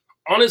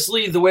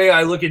 Honestly, the way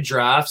I look at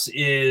drafts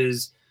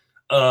is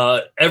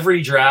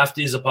every draft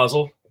is a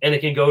puzzle, and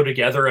it can go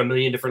together a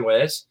million different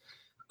ways.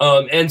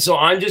 And so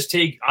I just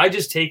take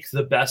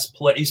the best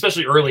play,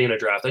 especially early in a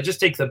draft. I just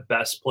take the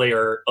best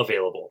player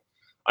available.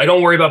 I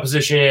don't worry about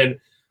position.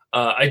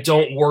 I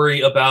don't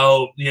worry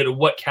about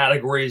what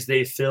categories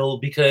they fill,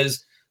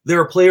 because there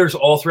are players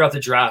all throughout the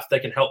draft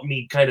that can help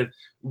me kind of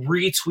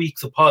retweak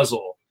the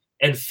puzzle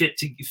and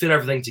fit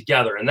everything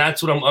together. And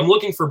that's what I'm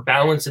looking for,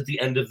 balance at the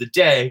end of the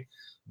day.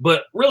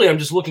 But really, I'm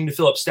just looking to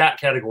fill up stat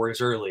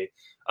categories early.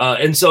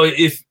 And so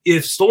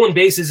if stolen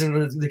bases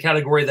in the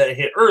category that I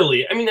hit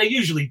early, I mean, I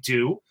usually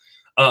do.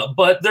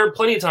 But there are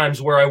plenty of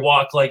times where I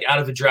walk like out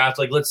of a draft,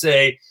 like let's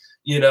say,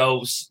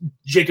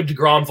 Jacob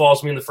deGrom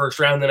falls me in the first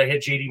round, then I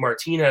hit JD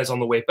Martinez on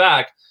the way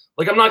back.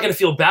 Like, I'm not going to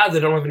feel bad that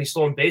I don't have any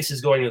stolen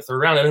bases going in the third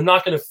round, and I'm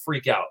not going to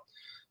freak out.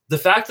 The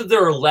fact that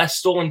there are less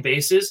stolen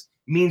bases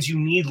means you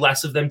need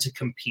less of them to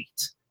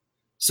compete.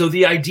 So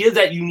the idea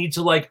that you need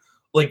to like,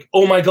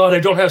 oh my God, I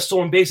don't have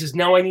stolen bases.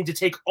 Now I need to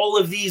take all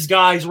of these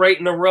guys right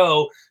in a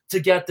row to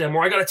get them,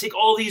 or I got to take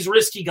all these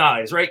risky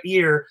guys right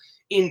here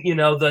in,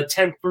 the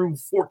 10th through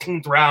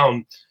 14th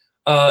round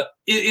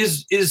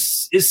is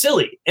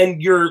silly.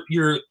 And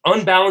you're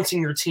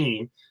unbalancing your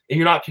team, and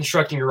you're not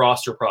constructing your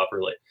roster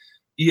properly.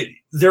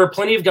 There are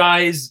plenty of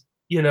guys,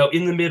 in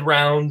the mid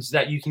rounds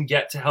that you can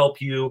get to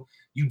help you.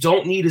 You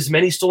don't need as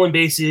many stolen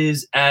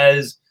bases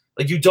as,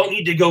 you don't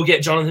need to go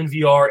get Jonathan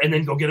VR and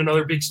then go get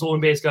another big stolen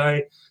base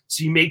guy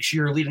so you make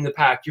sure you're leading the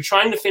pack. You're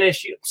trying to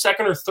finish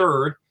second or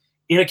third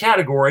in a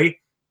category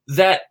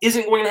that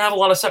isn't going to have a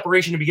lot of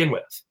separation to begin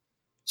with.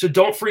 So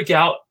don't freak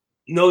out.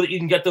 Know that you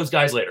can get those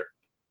guys later.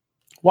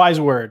 Wise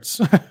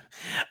words.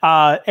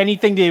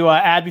 Anything to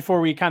add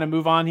before we kind of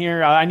move on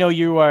here? I know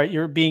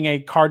you're being a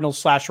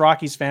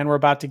Cardinals/Rockies fan. We're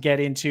about to get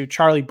into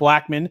Charlie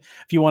Blackmon.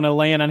 If you want to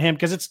lay in on him,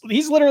 because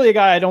he's literally a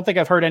guy I don't think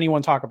I've heard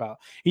anyone talk about.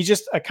 He's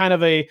just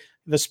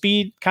the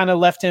speed kind of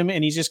left him,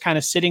 and he's just kind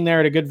of sitting there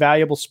at a good,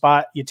 valuable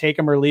spot. You take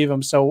him or leave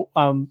him. So,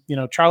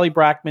 Charlie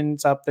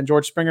Blackmon's up, then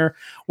George Springer,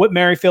 Whit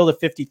Merrifield at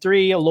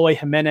 53, Eloy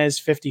Jimenez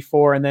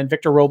 54, and then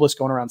Victor Robles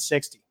going around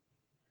 60.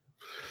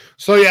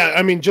 So, yeah,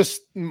 I mean,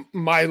 just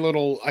my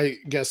little, I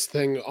guess,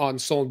 thing on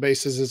stolen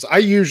bases is I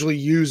usually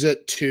use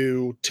it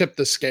to tip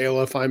the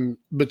scale if I'm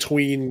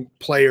between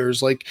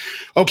players. Like,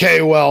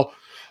 okay, well,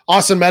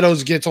 Austin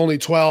Meadows gets only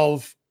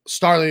 12.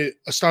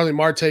 Starling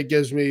Marte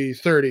gives me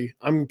 30.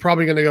 I'm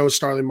probably going to go with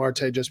Starling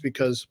Marte just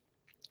because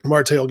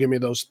Marte will give me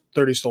those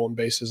 30 stolen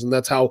bases. And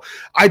that's how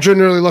I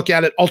generally look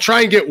at it. I'll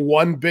try and get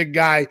one big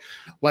guy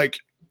like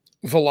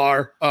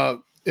Villar,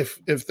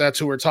 if that's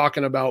who we're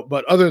talking about.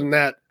 But other than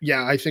that,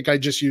 yeah, I think I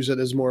just use it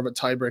as more of a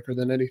tiebreaker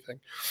than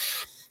anything.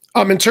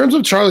 In terms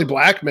of Charlie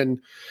Blackmon,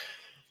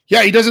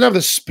 yeah, he doesn't have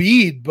the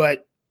speed,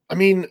 but I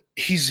mean,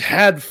 he's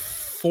had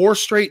 4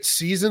 straight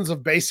seasons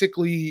of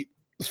basically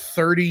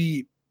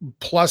 30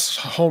 plus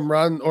home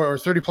run or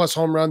 30 plus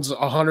home runs,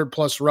 100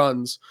 plus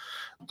runs.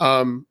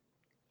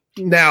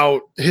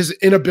 Now his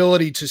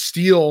inability to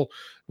steal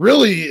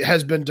really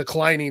has been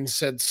declining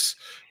since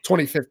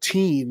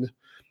 2015.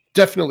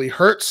 Definitely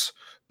hurts.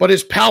 But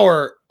his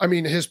power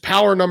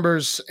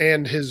numbers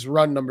and his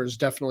run numbers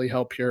definitely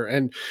help here.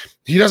 And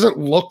he doesn't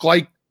look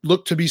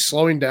to be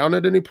slowing down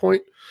at any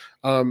point.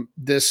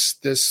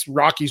 This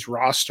Rockies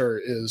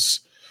roster is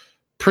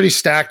pretty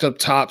stacked up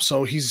top,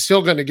 so he's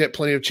still going to get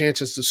plenty of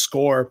chances to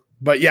score.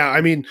 But yeah,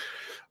 I mean,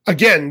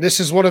 again, this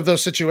is one of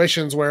those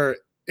situations where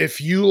if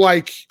you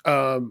like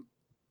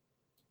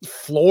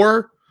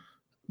floor,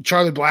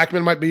 Charlie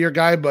Blackmon might be your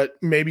guy, but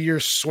maybe you're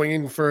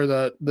swinging for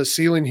the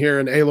ceiling here,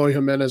 and Eloy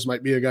Jimenez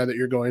might be a guy that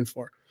you're going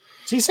for.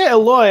 So you say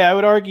Eloy, I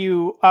would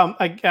argue,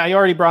 I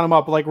already brought him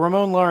up, like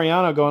Ramon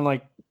Laureano going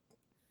like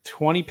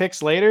 20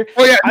 picks later.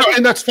 Oh yeah,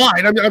 and that's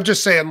fine. I'm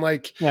just saying,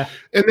 like, in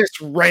this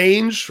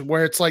range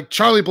where it's like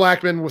Charlie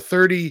Blackmon with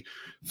 30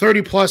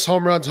 plus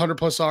home runs, 100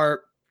 plus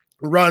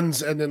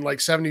runs, and then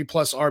like 70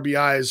 plus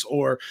RBIs,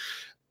 or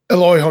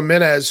Eloy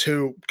Jimenez,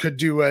 who could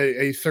do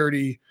a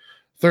 30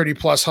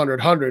 plus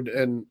 100,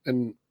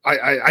 and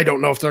I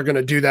don't know if they're going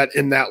to do that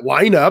in that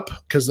lineup,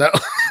 because that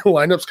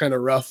lineup's kind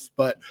of rough.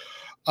 But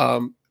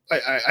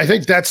I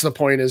think that's the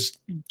point, is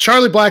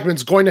Charlie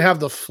Blackmon's going to have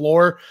the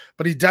floor,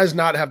 but he does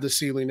not have the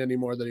ceiling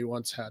anymore that he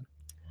once had.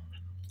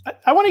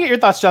 I want to get your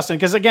thoughts, Justin,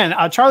 because again,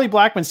 Charlie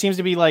Blackmon seems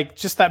to be like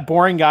just that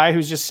boring guy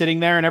who's just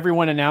sitting there and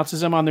everyone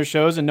announces him on their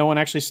shows and no one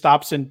actually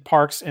stops and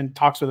parks and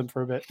talks with him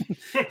for a bit.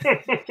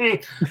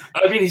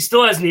 I mean, he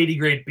still has an 80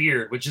 grade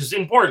beard, which is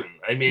important.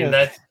 I mean,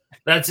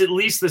 that's at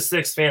least the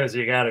 6th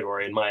fantasy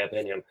category, in my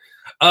opinion.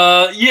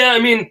 I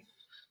mean,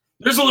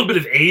 there's a little bit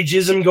of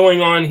ageism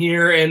going on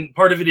here, and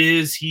part of it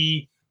is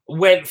he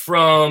went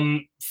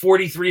from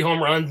 43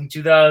 home runs in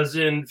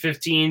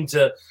 2015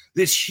 to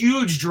this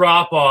huge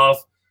drop-off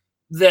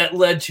that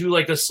led to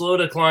like a slow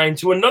decline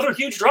to another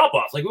huge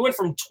drop-off. Like, we went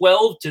from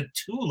 12 to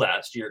 2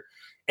 last year,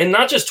 and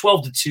not just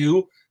 12 to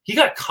 2. He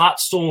got caught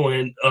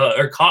on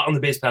the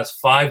base pass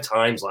 5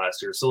 times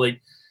last year. So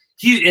like,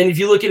 and if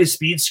you look at his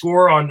speed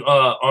score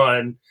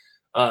on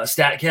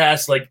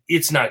StatCast, like,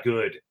 it's not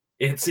good.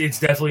 It's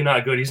definitely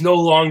not good. He's no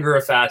longer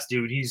a fast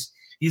dude.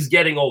 He's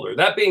getting older.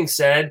 That being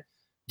said,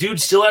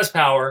 dude still has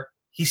power.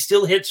 He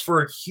still hits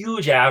for a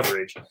huge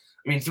average.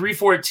 I mean,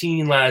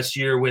 314 last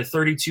year with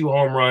 32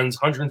 home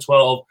runs,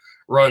 112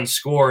 runs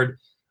scored.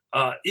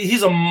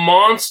 He's a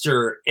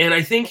monster, and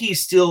I think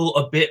he's still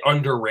a bit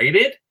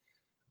underrated.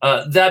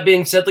 That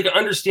being said, like, I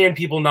understand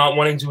people not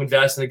wanting to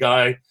invest in a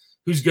guy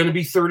who's going to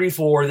be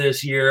 34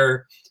 this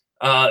year,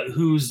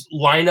 whose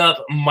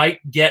lineup might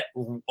get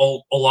a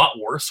lot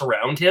worse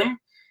around him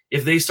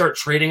if they start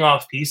trading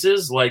off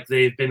pieces like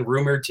they've been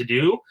rumored to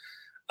do.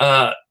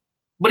 But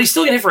he's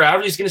still going to hit for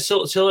average. He's going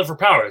to still hit for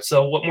power.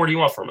 So what more do you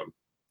want from him?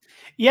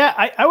 Yeah,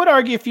 I would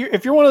argue if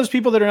you're one of those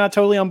people that are not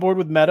totally on board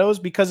with Meadows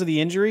because of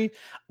the injury,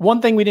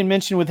 one thing we didn't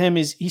mention with him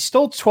is he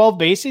stole 12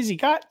 bases. He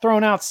got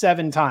thrown out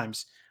 7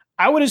 times.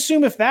 I would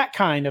assume if that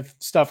kind of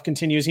stuff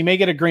continues, he may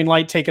get a green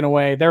light taken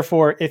away.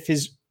 Therefore, if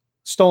his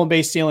stolen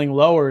base ceiling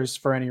lowers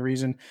for any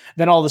reason,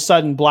 then all of a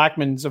sudden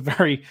Blackmon's a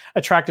very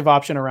attractive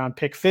option around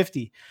pick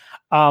 50.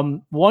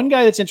 One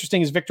guy that's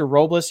interesting is Victor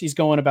Robles. He's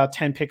going about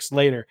 10 picks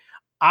later.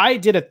 I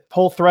did a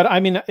whole thread. I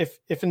mean,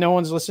 if no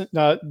one's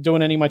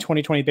doing any of my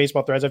 2020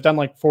 baseball threads, I've done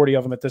like 40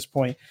 of them at this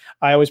point.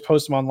 I always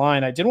post them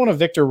online. I did one of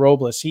Victor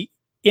Robles. He,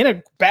 in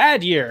a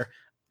bad year,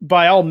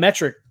 by all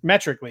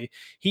metrically,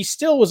 he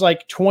still was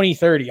like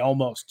 20-30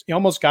 almost. He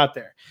almost got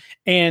there.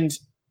 And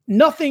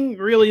nothing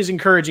really is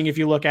encouraging if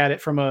you look at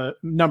it from a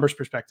numbers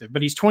perspective,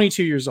 but he's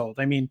 22 years old.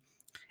 I mean,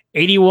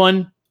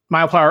 81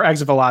 mile per hour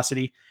exit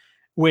velocity,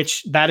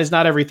 which that is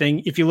not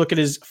everything. If you look at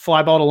his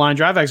fly ball to line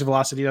drive exit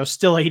velocity, though,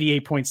 still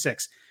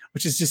 88.6.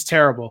 which is just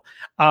terrible.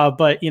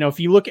 But if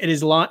you look at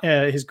his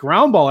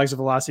ground ball exit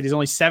velocity is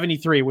only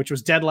 73, which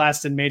was dead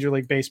last in Major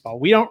League Baseball.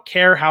 We don't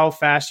care how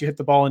fast you hit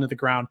the ball into the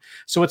ground,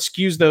 so it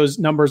skews those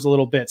numbers a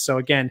little bit. So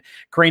again,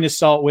 grain of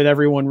salt with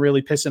everyone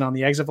really pissing on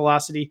the exit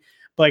velocity.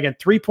 But again,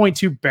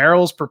 3.2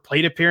 barrels per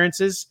plate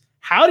appearances.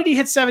 How did he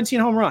hit 17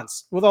 home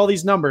runs with all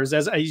these numbers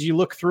as you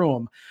look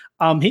through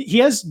them? He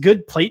has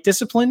good plate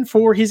discipline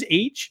for his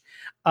age.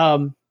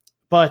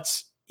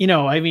 But,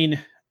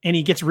 and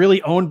he gets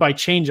really owned by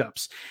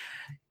changeups.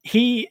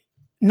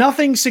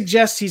 Nothing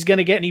suggests he's going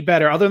to get any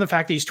better other than the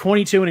fact that he's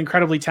 22 and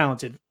incredibly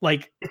talented.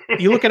 Like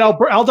you look at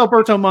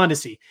Adalberto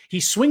Mondesi, he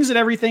swings at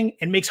everything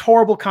and makes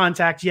horrible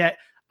contact, yet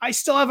I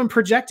still have him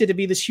projected to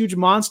be this huge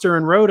monster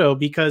in Roto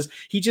because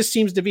he just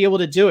seems to be able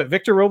to do it.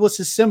 Victor Robles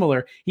is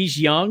similar. He's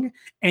young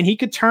and he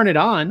could turn it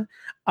on.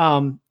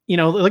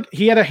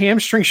 He had a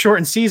hamstring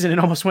shortened season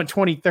and almost went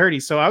 20-30.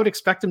 So I would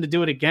expect him to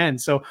do it again.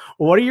 So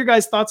what are your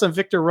guys' thoughts on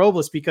Victor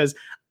Robles? Because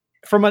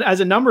as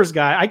a numbers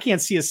guy, I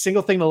can't see a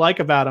single thing to like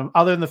about him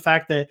other than the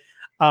fact that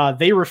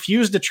they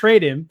refused to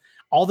trade him.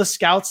 All the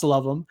scouts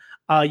love him.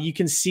 You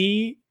can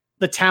see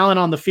the talent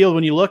on the field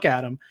when you look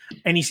at him,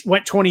 and he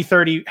went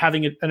 20-30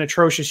 having an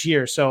atrocious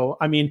year. So,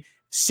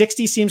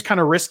 60 seems kind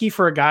of risky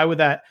for a guy with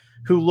that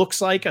who looks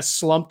like a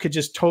slump could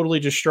just totally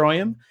destroy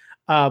him.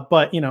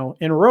 But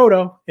in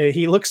Roto,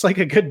 he looks like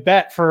a good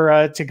bet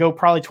for to go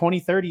probably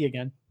 20-30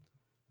 again.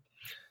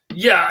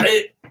 Yeah.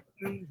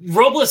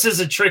 Robles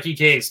is a tricky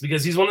case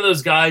because he's one of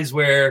those guys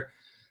where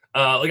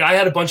I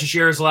had a bunch of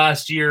shares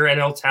last year,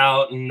 NL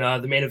Tout and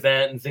the main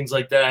event and things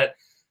like that.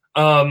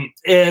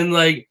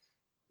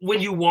 When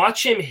you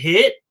watch him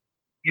hit,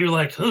 you're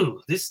like, I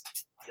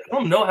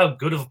don't know how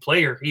good of a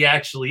player he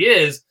actually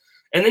is.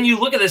 And then you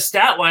look at the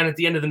stat line at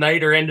the end of the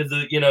night or end of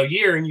the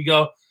year, and you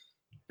go,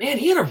 man,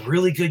 he had a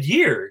really good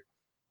year.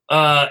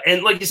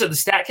 And like you said, the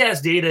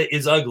StatCast data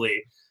is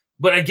ugly.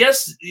 But I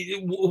guess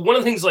one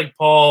of the things like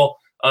Paul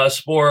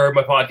Sporer,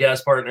 my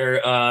podcast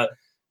partner,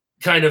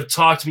 kind of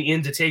talked me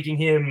into taking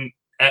him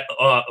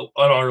on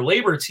our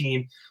labor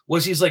team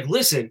was he's like,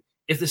 listen,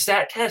 if the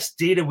StatCast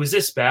data was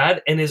this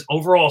bad and his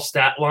overall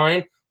stat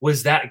line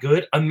was that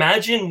good,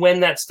 imagine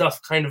when that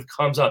stuff kind of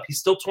comes up. He's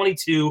still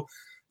 22,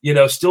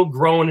 still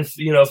growing and,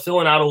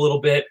 filling out a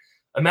little bit.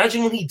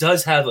 Imagine when he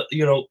does have,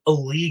 a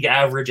league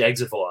average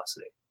exit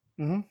velocity.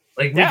 Mm-hmm.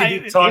 Like we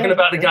could be talking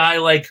about a guy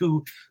like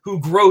who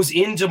grows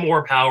into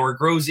more power,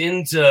 grows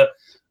into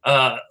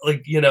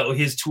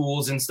his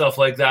tools and stuff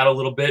like that a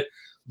little bit.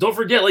 Don't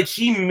forget,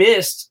 he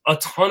missed a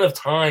ton of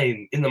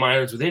time in the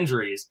minors with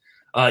injuries.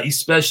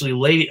 Especially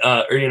late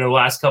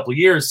last couple of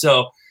years.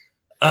 So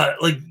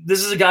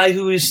this is a guy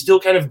who is still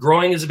kind of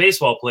growing as a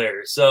baseball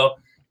player. So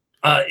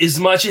as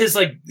much as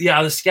the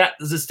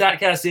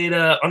StatCast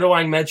data,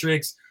 underlying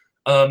metrics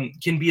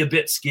can be a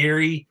bit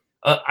scary,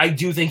 I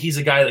do think he's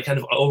a guy that kind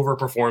of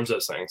overperforms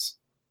those things.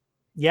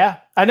 Yeah,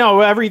 I know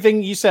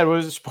everything you said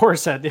was Sporer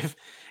said.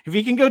 If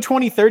he can go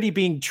 20-30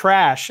 being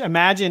trash,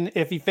 imagine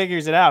if he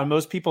figures it out. And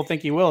most people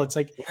think he will. It's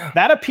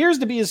that appears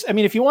to be his.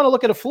 If you want to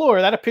look at a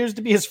floor, that appears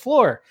to be his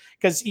floor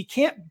because he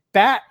can't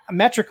bat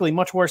metrically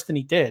much worse than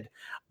he did.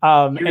 He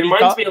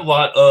reminds me a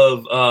lot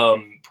of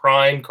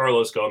prime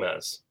Carlos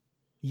Gomez.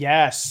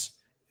 Yes.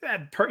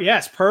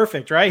 Yes.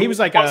 Perfect. Right. He was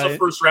like a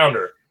first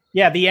rounder.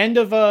 Yeah. The end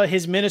of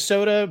his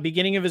Minnesota,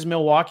 beginning of his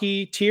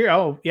Milwaukee tier.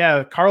 Oh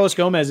yeah. Carlos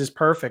Gomez is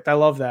perfect. I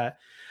love that.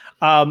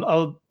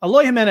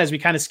 Eloy Jimenez, we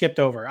kind of skipped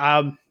over.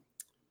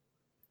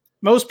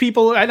 Most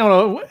people, I don't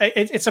know.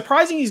 It's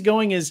surprising he's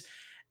going as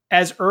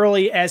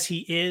early as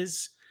he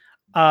is,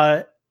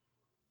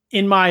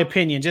 in my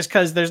opinion, just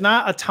because there's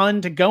not a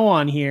ton to go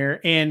on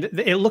here. And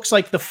it looks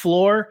like the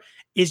floor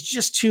is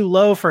just too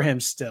low for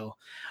him still.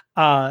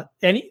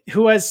 And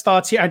who has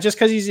thoughts here? Just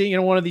because he's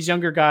one of these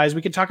younger guys,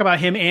 we could talk about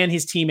him and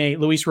his teammate,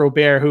 Luis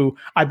Robert, who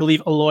I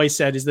believe Eloy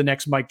said is the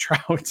next Mike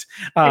Trout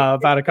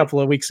about a couple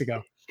of weeks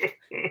ago.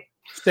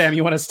 Sam,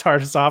 you want to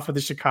start us off with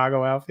the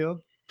Chicago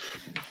outfield?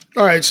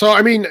 All right. So,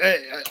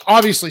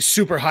 obviously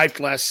super hyped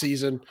last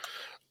season.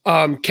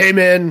 Came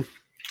in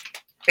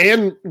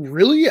and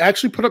really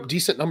actually put up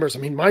decent numbers.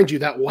 Mind you,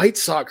 that White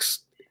Sox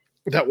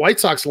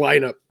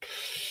lineup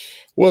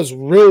was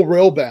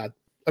real bad.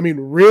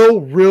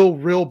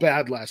 Real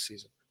bad last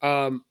season.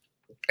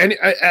 And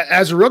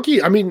as a rookie,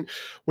 when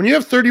you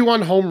have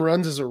 31 home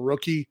runs as a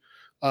rookie,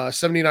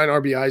 79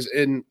 RBIs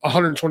in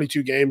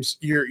 122 games,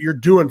 you're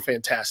doing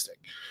fantastic.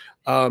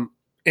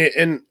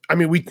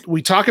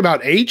 We talk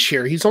about age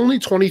here. He's only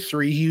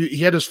 23. He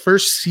had his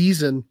first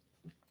season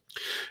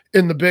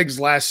in the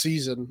bigs last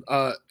season,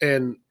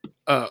 and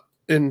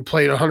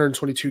played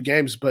 122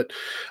 games. But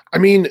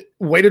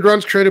weighted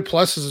runs created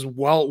plus is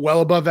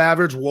well above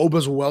average.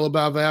 WOBA's well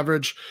above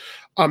average.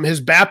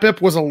 His BABIP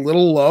was a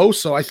little low,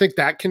 so I think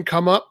that can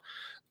come up.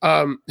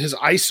 His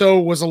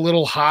ISO was a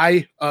little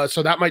high,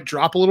 so that might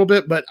drop a little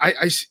bit. But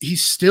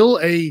he's still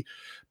a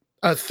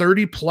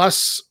 30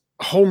 plus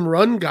home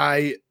run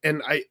guy,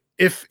 and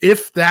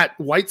if that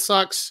White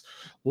Sox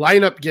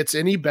lineup gets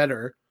any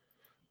better,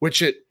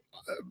 which it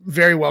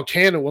very well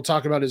can, and we'll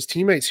talk about his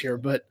teammates here,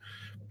 but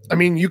I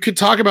mean, you could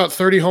talk about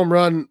 30 home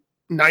run,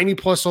 90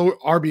 plus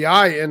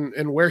RBI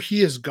and where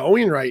he is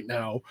going right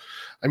now.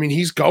 I mean,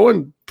 he's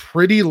going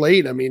pretty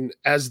late. I mean,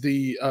 as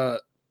the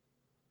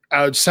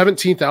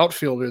 17th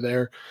outfielder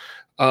there.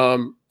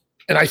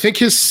 And I think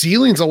his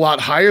ceiling's a lot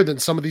higher than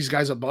some of these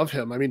guys above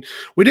him. I mean,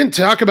 we didn't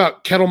talk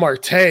about Ketel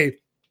Marte,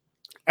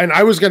 and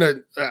I was going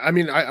to,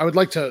 I would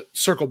like to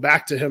circle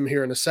back to him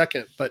here in a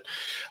second, but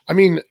I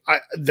mean,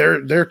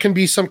 there can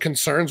be some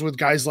concerns with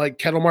guys like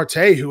Ketel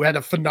Marte, who had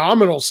a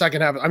phenomenal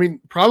second half. I mean,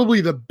 probably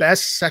the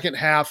best second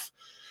half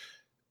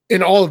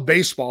in all of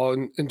baseball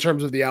in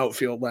terms of the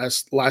outfield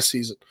last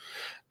season.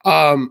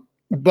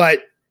 But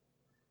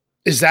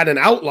is that an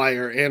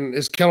outlier? And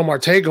is Ketel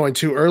Marte going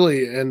too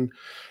early? And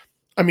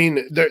I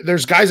mean,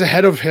 there's guys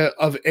ahead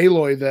of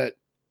Eloy that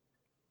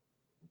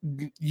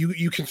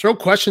you can throw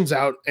questions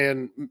out,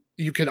 and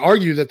you can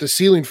argue that the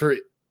ceiling for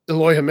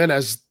Eloy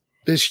Jimenez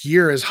this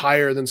year is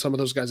higher than some of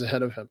those guys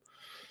ahead of him.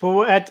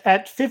 But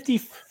at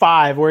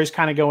 55, where he's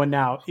kind of going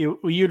now,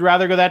 you'd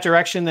rather go that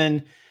direction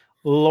than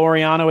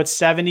Laureano at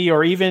 70,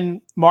 or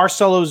even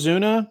Marcell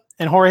Ozuna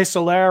and Jorge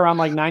Soler around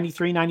like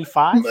 93,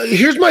 95?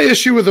 Here's my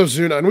issue with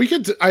Ozuna,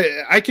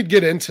 and I could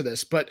get into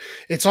this, but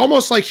it's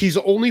almost like he's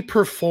only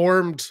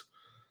performed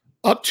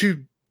up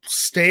to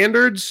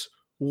standards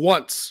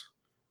once,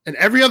 and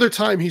every other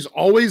time he's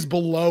always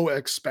below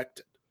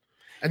expected.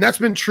 And that's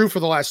been true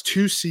for the last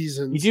 2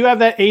 seasons. You do have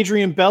that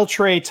Adrian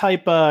Beltre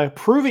type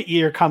prove it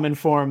year coming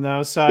for him,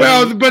 though. So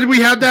but we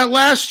had that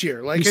last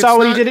year. Like, you saw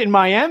when he did it in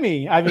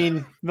Miami. I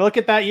mean, look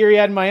at that year he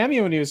had in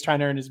Miami when he was trying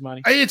to earn his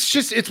money.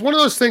 It's one of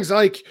those things,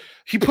 like,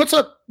 he puts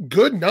up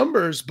good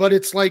numbers, but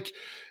it's like,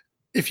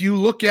 if you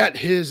look at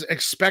his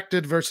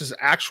expected versus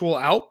actual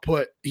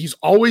output, he's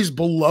always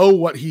below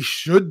what he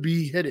should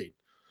be hitting.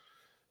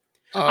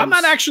 I'm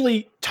not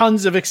actually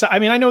tons of excited. I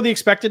mean, I know the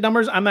expected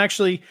numbers.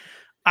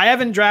 I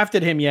haven't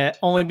drafted him yet,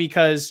 only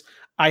because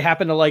I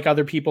happen to like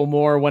other people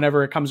more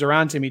whenever it comes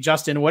around to me.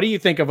 Justin, what do you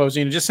think of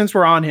Ozuna? Just since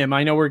we're on him,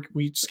 I know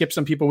we skipped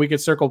some people, we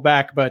could circle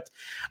back, but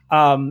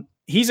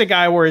he's a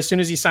guy where as soon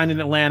as he signed in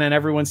Atlanta and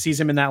everyone sees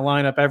him in that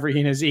lineup,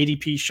 his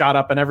ADP shot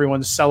up and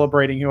everyone's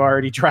celebrating who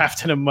already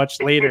drafted him much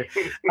later.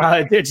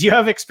 Do you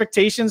have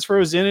expectations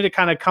for Ozuna to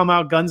kind of come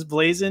out guns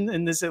blazing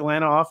in this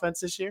Atlanta offense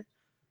this year?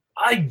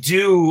 I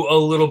do a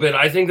little bit.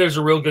 I think there's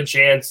a real good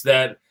chance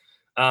that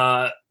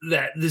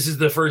this is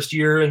the first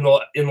year in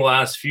the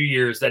last few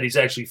years that he's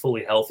actually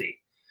fully healthy.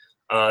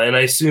 And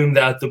I assume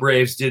that the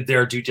Braves did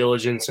their due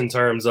diligence in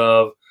terms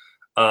of,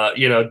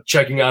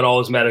 checking out all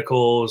his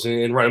medicals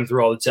and running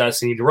through all the tests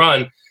he need to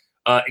run.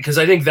 Because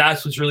I think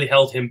that's what's really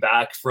held him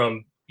back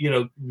from,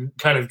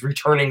 kind of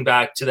returning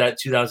back to that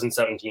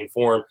 2017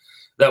 form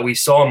that we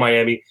saw in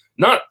Miami.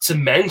 Not to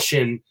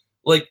mention,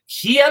 like,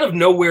 he out of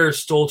nowhere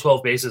stole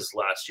 12 bases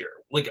last year.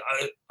 Like,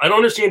 I don't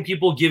understand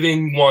people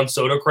giving Juan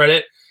Soto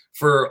credit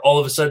for all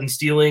of a sudden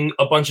stealing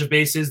a bunch of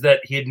bases that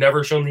he had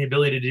never shown the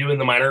ability to do in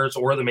the minors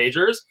or the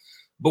majors,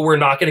 but we're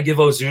not going to give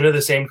Ozuna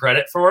the same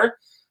credit for.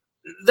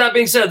 That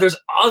being said, there's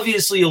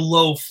obviously a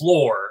low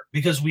floor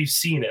because we've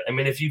seen it. I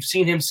mean, if you've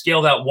seen him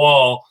scale that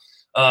wall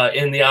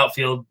in the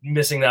outfield,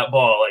 missing that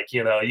ball, like,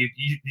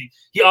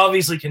 he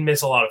obviously can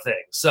miss a lot of things.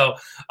 So,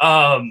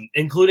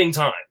 including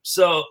time.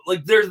 So,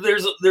 like,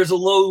 there's a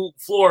low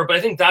floor, but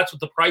I think that's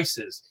what the price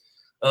is.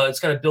 It's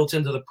kind of built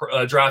into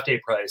the draft day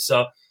price.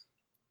 So,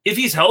 if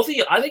he's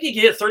healthy, I think he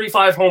can hit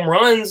 35 home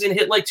runs and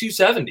hit like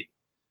 270,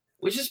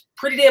 which is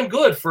pretty damn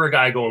good for a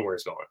guy going where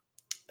he's going.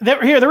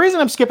 The reason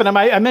I'm skipping him,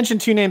 I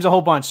mentioned 2 names a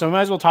whole bunch, so we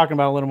might as well talk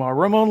about it a little more.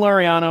 Ramon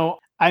Laureano,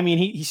 I mean,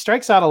 he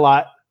strikes out a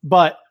lot,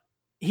 but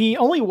he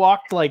only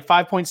walked like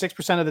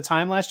 5.6% of the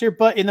time last year,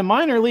 but in the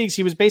minor leagues,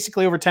 he was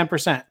basically over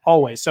 10%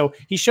 always. So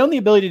he's shown the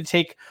ability to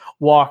take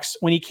walks.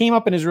 When he came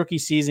up in his rookie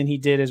season, he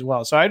did as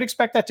well. So I'd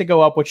expect that to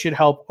go up, which should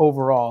help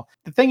overall.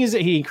 The thing is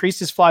that he increased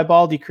his fly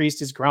ball,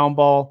 decreased his ground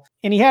ball,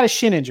 and he had a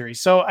shin injury.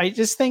 So I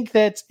just think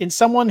that in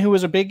someone who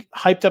was a big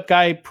hyped up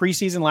guy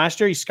preseason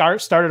last year, he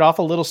started off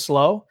a little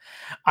slow.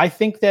 I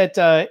think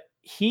that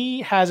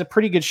he has a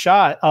pretty good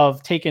shot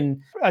of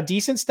taking a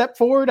decent step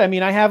forward. I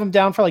mean, I have him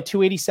down for like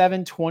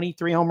 287,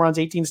 23 home runs,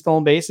 18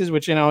 stolen bases,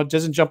 which,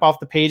 doesn't jump off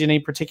the page in any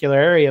particular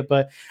area.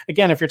 But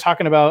again, if you're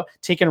talking about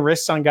taking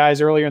risks on guys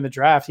earlier in the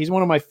draft, he's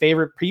one of my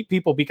favorite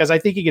people because I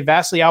think he could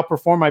vastly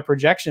outperform my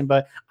projection.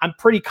 But I'm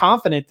pretty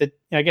confident that,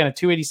 again, a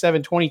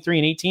 287, 23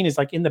 and 18 is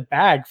like in the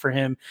bag for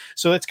him.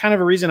 So that's kind of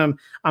a reason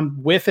I'm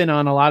whiffing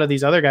on a lot of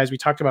these other guys we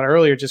talked about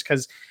earlier, just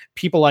because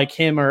people like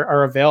him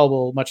are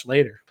available much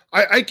later.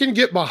 I can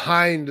get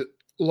behind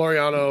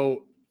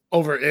Laureano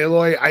over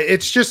Eloy.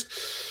 It's just,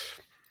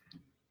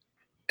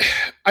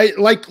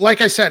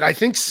 like I said, I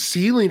think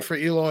ceiling for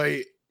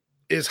Eloy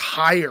is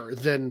higher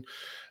than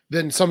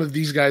some of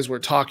these guys we're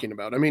talking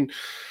about. I mean,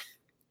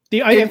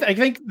 I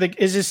think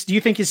do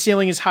you think his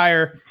ceiling is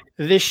higher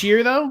this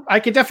year though?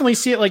 I could definitely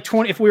see it like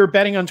 20. If we were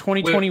betting on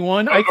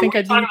 2021, I think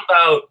I'd talking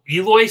about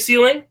Eloy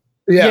ceiling.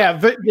 Yeah,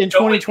 but in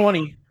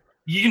 2020,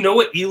 you know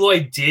what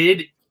Eloy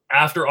did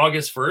after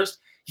August 1st?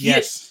 He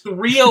hit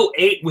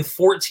 308 with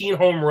 14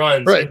 home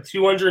runs and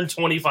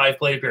 225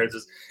 plate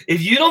appearances.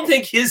 If you don't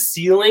think his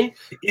ceiling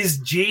is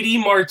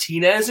JD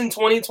Martinez in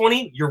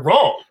 2020, you're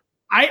wrong.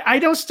 I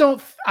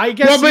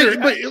guess.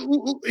 But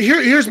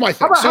here's my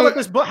thing.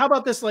 How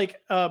about this?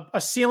 Like a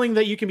ceiling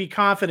that you can be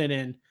confident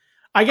in.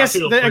 I guess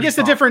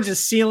the difference is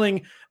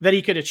ceiling that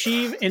he could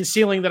achieve and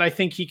ceiling that I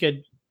think he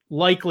could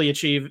likely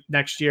achieve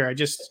next year.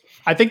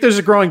 I think there's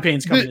a growing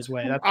pains coming his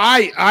way.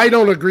 I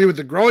don't agree with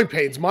the growing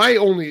pains.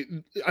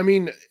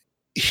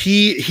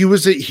 He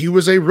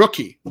was a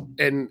rookie,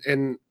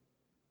 and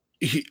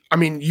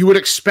you would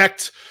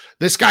expect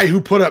this guy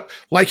who put up,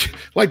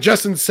 like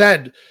Justin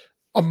said,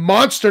 a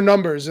monster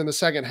numbers in the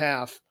second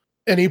half,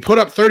 and he put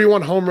up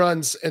 31 home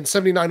runs and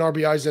 79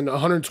 RBIs in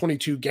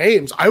 122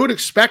 games. I would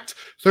expect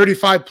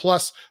 35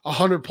 plus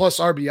 100 plus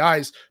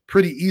RBIs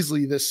pretty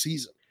easily this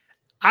season.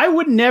 I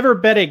would never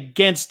bet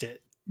against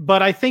it,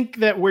 but I think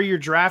that where you're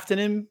drafting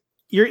him,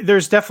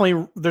 there's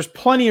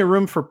plenty of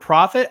room for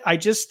profit. I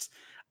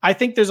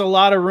think there's a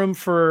lot of room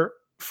for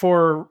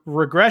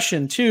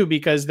regression too,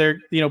 because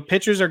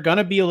pitchers are going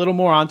to be a little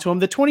more onto him.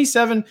 The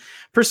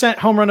 27%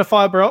 home run to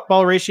fly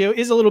ball ratio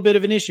is a little bit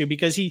of an issue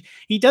because he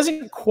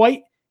doesn't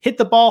quite hit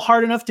the ball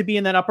hard enough to be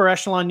in that upper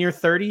echelon near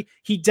 30.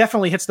 He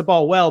definitely hits the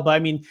ball well,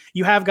 but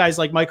you have guys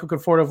like Michael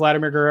Conforto,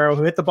 Vladimir Guerrero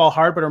who hit the ball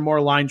hard but are more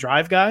line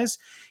drive guys.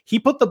 He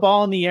put the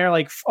ball in the air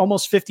like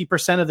almost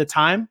 50% of the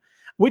time,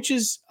 which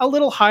is a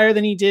little higher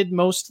than he did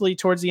mostly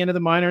towards the end of the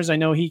minors. I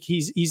know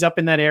he's up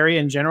in that area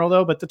in general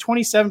though, but the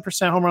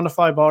 27% home run to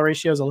fly ball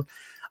ratio is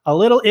a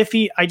little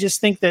iffy. I just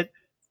think that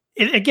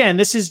again,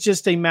 this is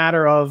just a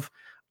matter of,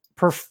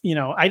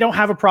 I don't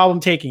have a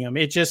problem taking him.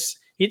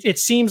 It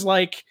seems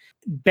like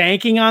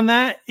banking on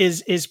that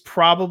is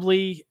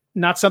probably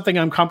not something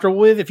I'm comfortable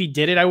with. If he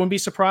did it, I wouldn't be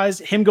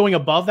surprised. Him going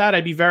above that,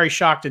 I'd be very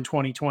shocked in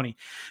 2020.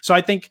 So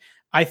I think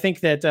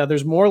that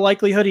there's more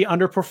likelihood he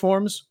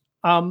underperforms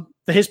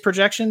his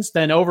projections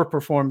than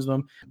overperforms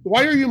them.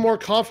 Why are you more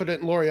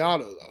confident in Laureano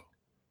though?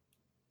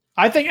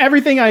 I think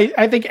everything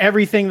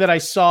that I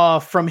saw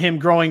from him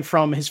growing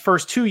from his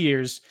first 2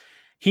 years,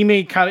 he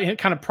made kind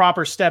of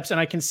proper steps, and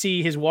I can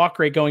see his walk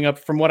rate going up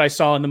from what I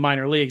saw in the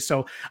minor leagues.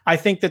 So I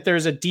think that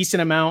there's a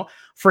decent amount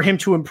for him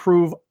to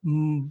improve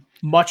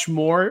much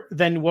more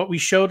than what we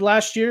showed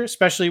last year,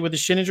 especially with the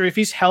shin injury. If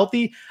he's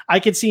healthy, I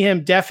could see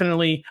him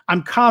definitely.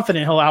 I'm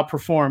confident he'll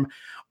outperform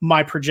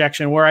my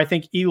projection, where I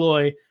think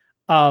Eloy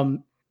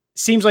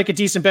seems like a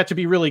decent bet to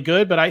be really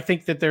good, but I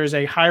think that there's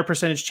a higher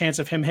percentage chance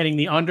of him hitting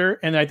the under,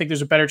 and I think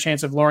there's a better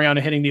chance of Laureano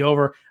hitting the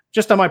over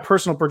just on my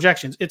personal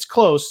projections. It's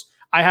close.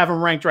 I have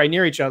them ranked right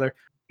near each other.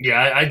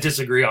 Yeah, I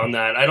disagree on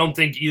that. I don't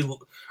think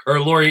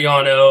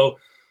Laureano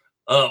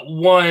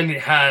one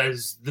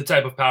has the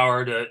type of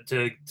power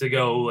to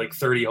go like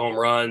 30 home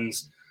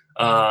runs,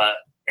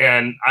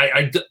 and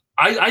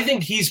I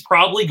think he's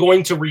probably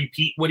going to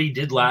repeat what he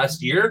did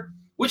last year,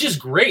 which is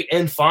great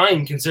and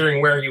fine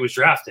considering where he was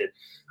drafted.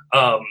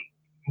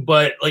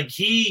 But like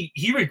he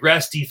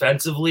regressed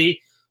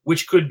defensively,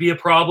 which could be a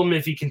problem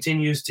if he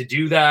continues to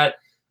do that.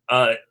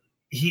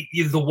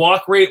 The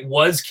walk rate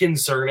was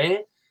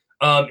concerning.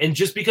 And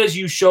just because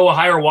you show a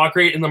higher walk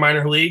rate in the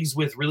minor leagues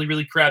with really,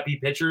 really crappy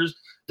pitchers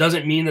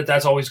doesn't mean that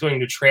that's always going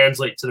to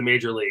translate to the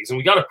major leagues. And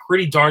we got a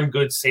pretty darn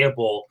good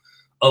sample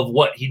of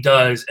what he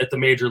does at the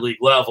major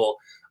league level.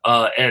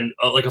 And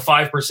like a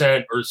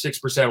 5% or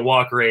 6%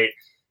 walk rate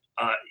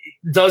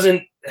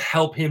doesn't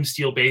help him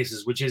steal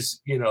bases, which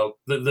is,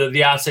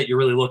 the asset you're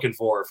really looking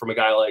for from a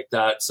guy like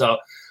that. So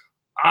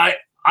I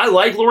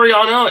like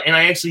Laureano, and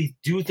I actually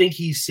do think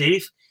he's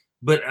safe,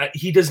 but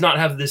he does not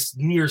have this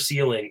near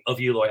ceiling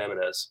of Eloy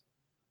Jimenez.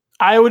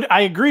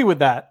 I agree with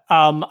that.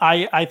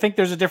 I think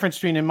there's a difference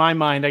between, in my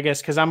mind, I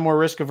guess, because I'm more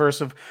risk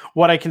averse of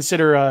what I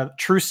consider a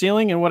true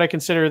ceiling and what I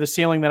consider the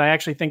ceiling that I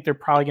actually think they're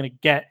probably going to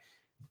get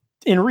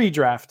in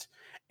redraft.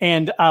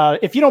 And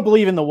if you don't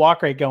believe in the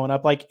walk rate going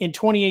up, like in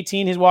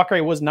 2018, his walk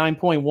rate was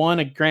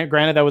 9.1.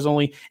 Granted, that was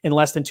only in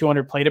less than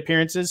 200 plate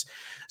appearances.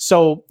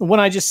 So when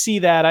I just see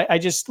that, I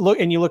just look,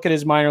 and you look at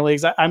his minor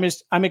leagues,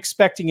 I'm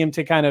expecting him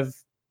to kind of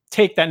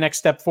take that next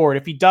step forward.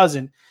 If he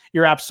doesn't,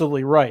 you're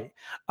absolutely right.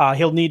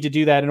 He'll need to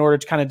do that in order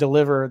to kind of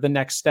deliver the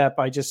next step.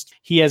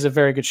 He has a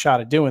very good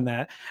shot at doing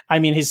that. I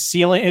mean,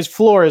 his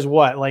floor is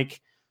what, like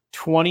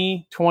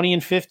 20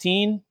 and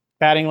 15,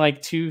 batting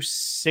like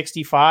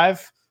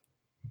 265.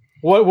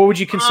 What would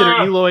you consider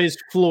Eloy's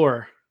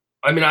floor?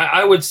 I mean,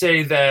 I would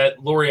say that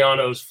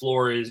Laureano's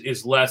floor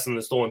is less than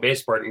the stolen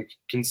base part,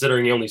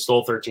 considering he only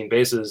stole 13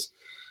 bases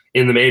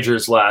in the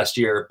majors last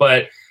year.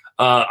 But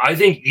I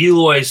think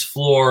Eloy's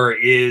floor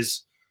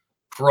is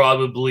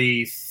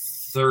probably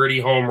 30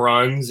 home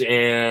runs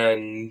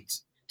and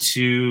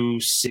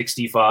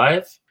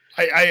 265.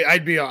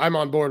 I'm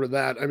on board with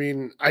that. I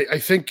mean, I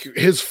think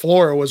his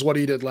floor was what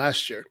he did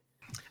last year.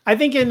 I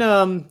think in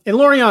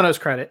Laureano's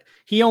credit,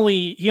 he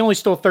only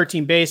stole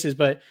 13 bases,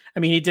 but I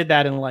mean, he did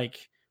that in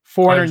like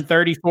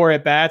 434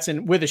 at bats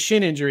and with a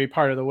shin injury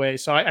part of the way.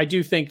 So I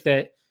do think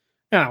that,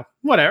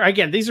 whatever.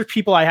 Again, these are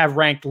people I have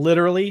ranked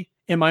literally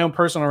in my own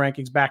personal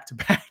rankings back to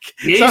back.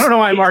 So I don't know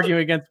why I'm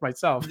arguing against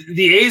myself.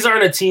 The A's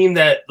aren't a team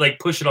that like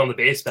push it on the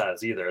base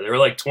paths either. They were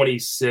like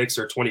 26th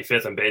or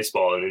 25th in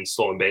baseball and in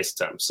stolen base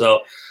attempts.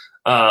 So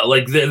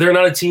like they're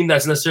not a team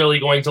that's necessarily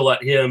going to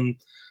let him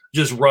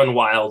just run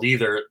wild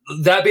either.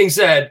 That being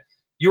said,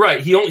 you're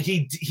right.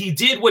 He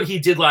did what he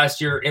did last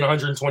year in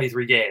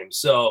 123 games.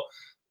 So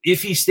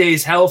if he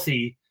stays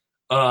healthy,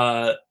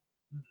 I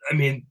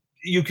mean,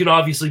 you can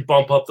obviously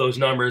bump up those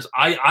numbers.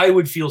 I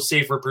would feel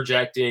safer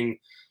projecting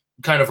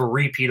kind of a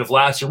repeat of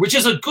last year, which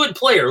is a good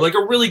player, like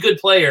a really good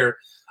player,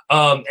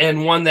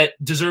 and one that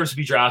deserves to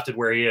be drafted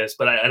where he is.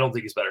 But I don't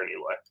think he's better than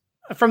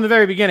Eloy. From the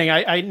very beginning,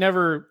 I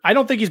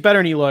don't think he's better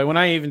than Eloy. When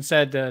I even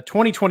said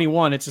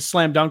 2021, it's a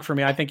slam dunk for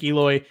me. I think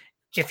Eloy,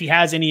 if he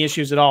has any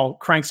issues at all,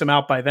 cranks him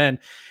out by then.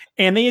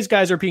 And these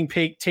guys are being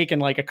taken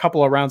like a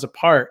couple of rounds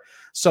apart.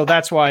 So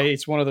that's why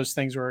it's one of those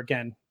things where,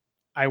 again,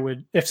 I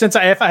would, if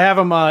I have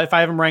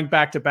him ranked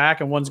back to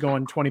back and one's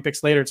going 20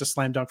 picks later, it's a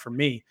slam dunk for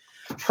me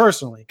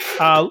personally.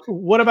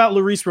 What about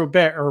Luis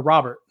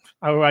Robert?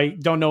 I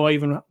don't know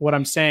even what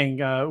I'm saying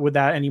with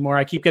that anymore.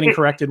 I keep getting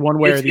corrected one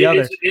way or the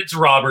other. It's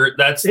Robert.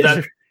 That's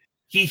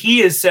he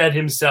has said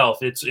himself.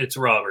 It's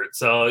Robert.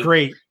 So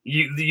great.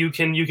 You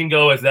can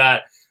go with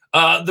that.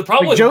 The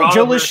problem with Joe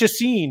Robert,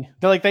 Chassin,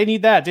 they're like, they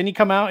need that. Didn't he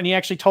come out and he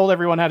actually told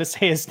everyone how to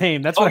say his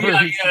name? That's what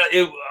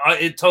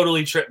it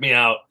totally tripped me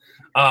out.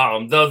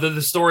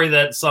 The story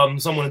that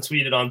someone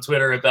tweeted on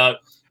Twitter about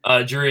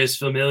Jurius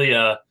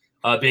Familia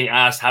being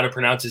asked how to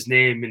pronounce his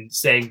name and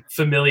saying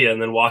Familia and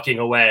then walking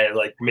away,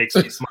 like, makes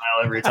me smile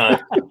every time.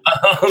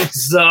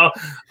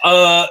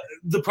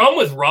 The problem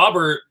with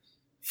Robert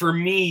for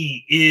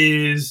me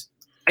is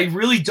I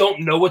really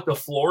don't know what the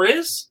floor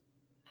is.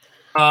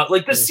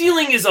 Like the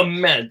ceiling is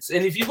immense.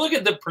 And if you look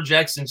at the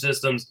projection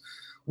systems,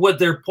 what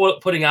they're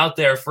putting out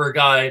there for a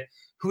guy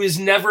who has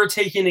never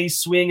taken a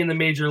swing in the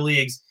major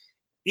leagues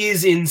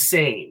is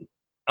insane.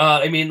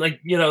 I mean,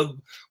 like, you know,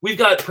 we've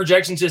got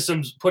projection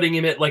systems putting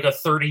him at like a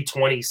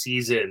 30-20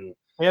 season.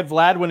 They had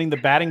Vlad winning the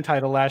batting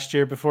title last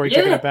year before he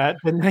took a bat,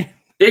 didn't they?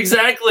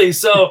 Exactly.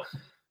 So,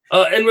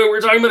 and when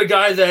we're talking about a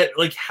guy that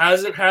like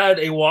hasn't had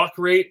a walk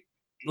rate,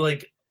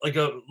 like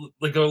a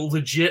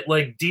legit,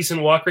 like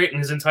decent walk rate in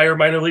his entire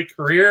minor league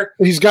career.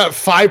 He's got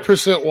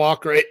 5%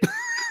 walk rate.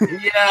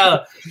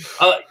 Yeah.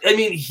 I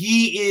mean,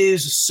 he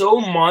is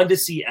so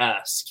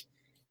Mondesi-esque.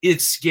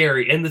 It's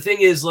scary. And the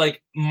thing is,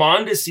 like,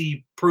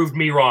 Mondesi proved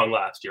me wrong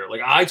last year.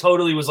 Like, I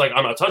totally was like,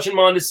 I'm not touching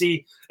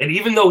Mondesi. And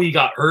even though he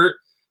got hurt,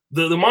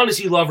 the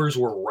Mondesi lovers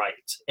were right.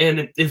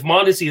 And if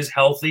Mondesi is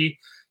healthy,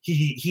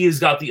 he has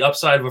got the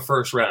upside of a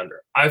first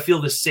rounder. I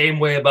feel the same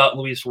way about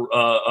Luis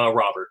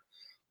Robert.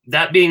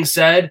 That being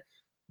said,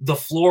 the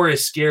floor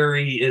is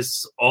scary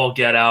is all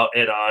get out,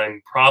 and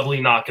I'm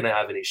probably not going to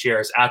have any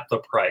shares at the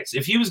price.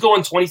 If he was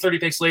going 20, 30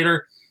 picks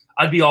later,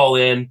 I'd be all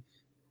in.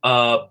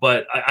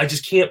 But I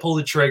just can't pull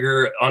the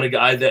trigger on a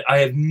guy that I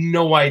have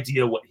no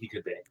idea what he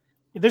could be.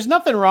 There's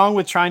nothing wrong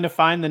with trying to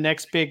find the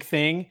next big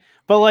thing.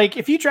 But like,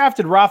 if you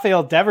drafted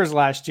Rafael Devers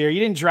last year, you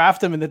didn't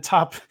draft him in the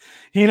top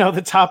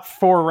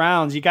 4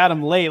 rounds. You got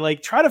him late.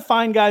 Like, try to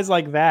find guys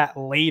like that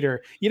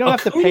later. You don't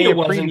have to pay a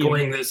wasn't premium.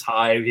 Going this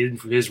high in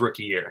his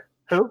rookie year.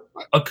 Who?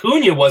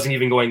 Acuna wasn't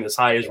even going this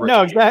high as rookie.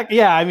 No, exactly.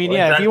 Yeah, I mean,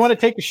 if you want to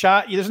take a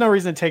shot, there's no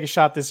reason to take a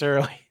shot this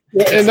early.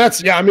 And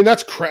that's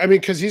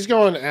because he's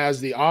going as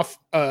the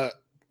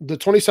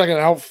 22nd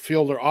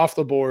outfielder off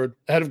the board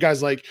ahead of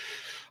guys like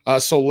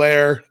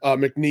Soler,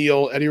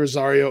 McNeil, Eddie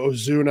Rosario,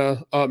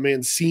 Ozuna,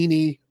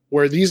 Mancini,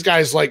 where these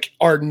guys like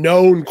are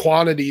known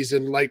quantities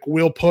and like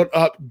will put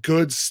up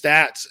good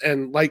stats.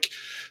 And like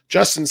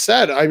Justin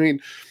said, I mean,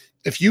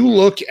 if you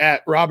look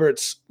at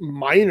Robert's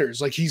minors,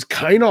 like he's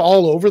kind of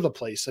all over the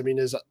place. I mean,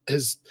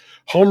 his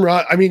home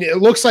run, I mean, it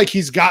looks like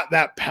he's got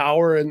that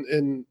power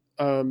in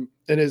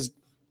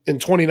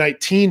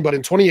 2019, but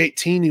in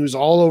 2018 he was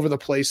all over the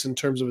place in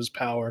terms of his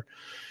power.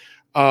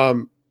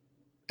 And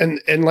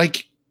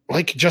like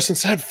Justin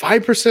said,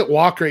 5%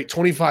 walk rate,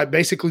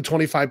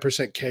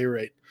 25% K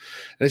rate.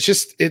 And it's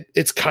just,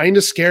 it's kind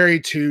of scary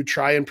to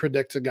try and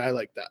predict a guy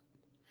like that.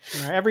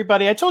 All right,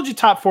 everybody, I told you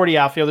top 40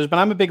 outfielders, but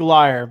I'm a big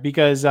liar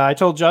because I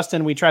told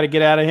Justin we try to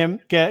get him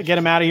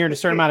out of here in a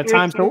certain amount of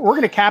time. So we're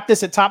going to cap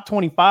this at top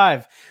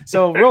 25.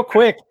 So real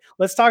quick,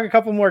 let's talk a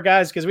couple more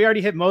guys because we already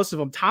hit most of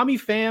them. Tommy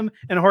Pham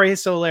and Jorge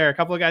Soler, a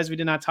couple of guys we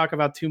did not talk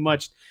about too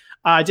much.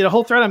 I did a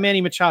whole thread on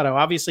Manny Machado.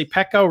 Obviously,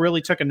 Petco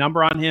really took a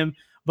number on him.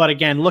 But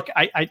again, look,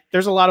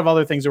 there's a lot of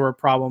other things that were a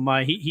problem.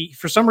 He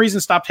for some reason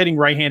stopped hitting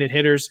right-handed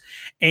hitters,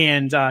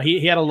 and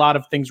he had a lot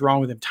of things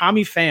wrong with him.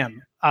 Tommy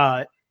Pham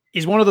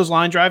is one of those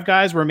line drive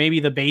guys where maybe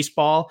the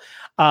baseball,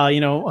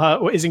 isn't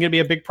going to be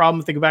a big problem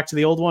if they go back to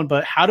the old one.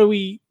 But how do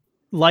we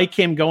like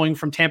him going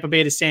from Tampa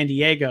Bay to San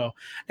Diego?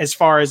 As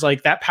far as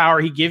like that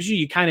power he gives you,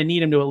 you kind of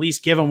need him to at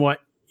least give him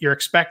what you're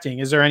expecting.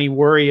 Is there any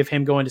worry of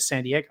him going to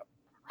San Diego?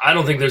 I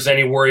don't think there's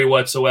any worry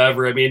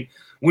whatsoever. I mean,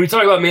 when we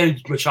talk about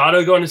Manny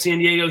Machado going to San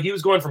Diego, he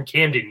was going from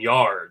Camden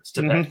Yards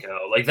to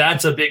Petco. Like,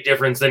 that's a big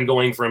difference than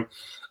going from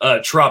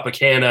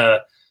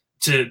Tropicana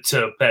to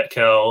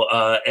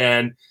Petco.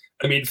 And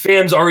I mean,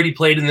 Pham's already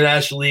played in the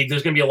National League.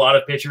 There's going to be a lot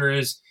of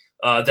pitchers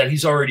that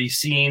he's already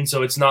seen,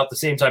 so it's not the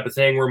same type of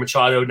thing where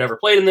Machado never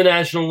played in the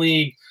National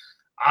League.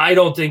 I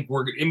don't think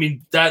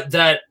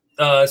that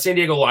San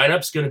Diego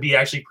lineup's going to be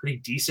actually pretty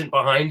decent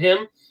behind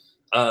him.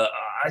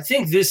 I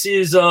think this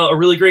is a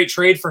really great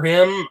trade for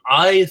him.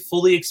 I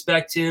fully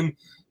expect him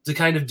to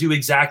kind of do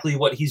exactly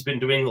what he's been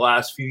doing the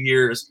last few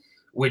years,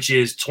 which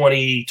is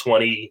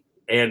 20-20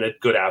 and a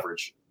good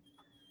average.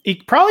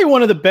 Probably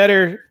one of the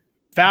better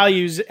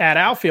values at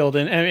outfield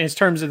in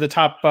terms of the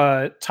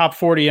top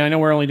 40. I know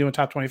we're only doing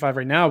top 25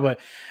 right now, but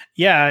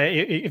yeah,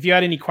 if you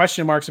had any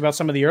question marks about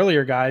some of the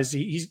earlier guys,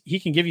 he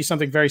can give you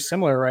something very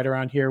similar right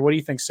around here. What do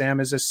you think,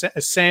 Sam, as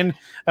a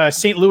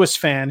St. Louis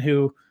fan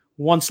who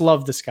once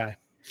loved this guy?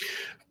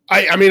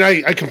 I mean,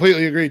 I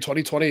completely agree.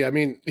 2020. I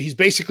mean, he's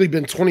basically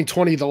been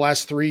 2020 the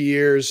last 3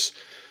 years.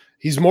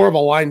 He's more of a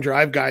line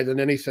drive guy than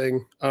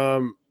anything.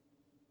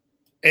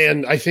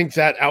 And I think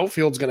that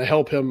outfield's going to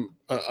help him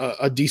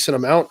a decent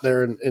amount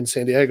there in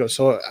San Diego.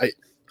 So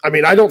I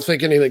mean, I don't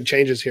think anything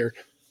changes here.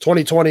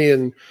 2020,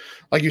 and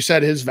like you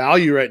said, his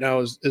value right now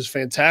is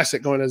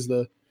fantastic, going as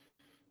the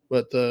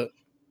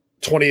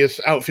 20th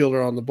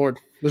outfielder on the board.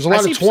 There's a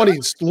lot of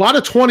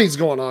 20s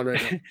going on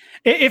right now.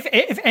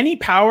 If any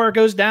power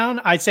goes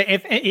down, I'd say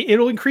if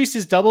it'll increase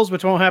his doubles,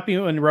 which won't happen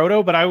in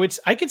Roto, but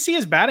I could see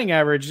his batting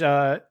average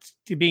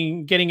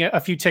getting a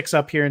few ticks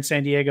up here in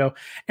San Diego.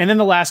 And then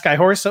the last guy,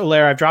 Jorge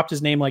Soler, I've dropped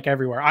his name like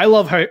everywhere. I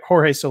love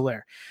Jorge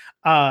Soler.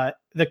 Like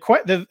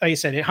I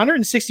said,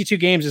 162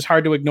 games is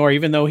hard to ignore,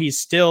 even though he's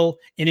still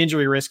in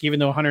injury risk, even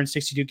though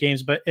 162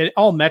 games, but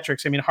all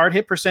metrics. I mean, hard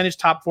hit percentage,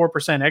 top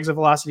 4%, exit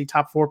velocity,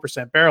 top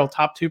 4%, barrel,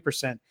 top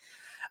 2%.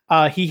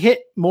 He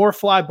hit more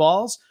fly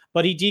balls,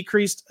 but he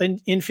decreased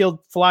infield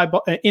fly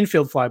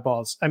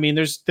balls. I mean,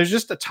 there's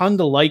just a ton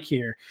to like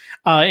here.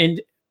 And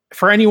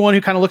for anyone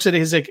who kind of looks at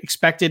his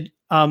expected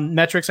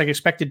metrics, like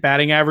expected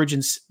batting average,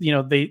 and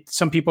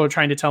some people are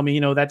trying to tell me,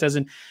 that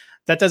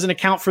doesn't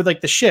account for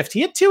like the shift.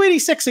 He had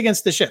 286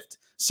 against the shift.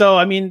 So,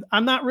 I mean,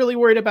 I'm not really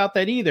worried about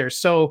that either.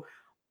 So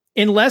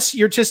unless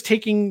you're just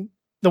taking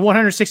the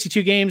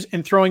 162 games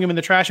and throwing him in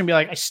the trash and be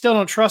like, I still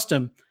don't trust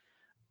him.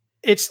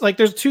 It's like,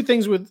 there's two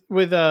things with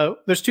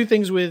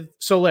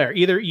Soler.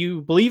 Either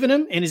you believe in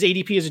him and his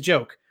ADP is a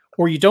joke,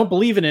 or you don't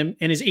believe in him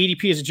and his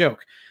ADP is a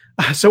joke.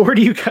 So where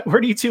do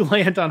you two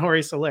land on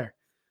Jorge Soler?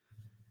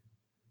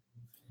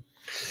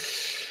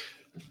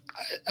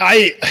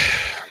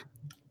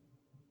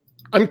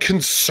 I'm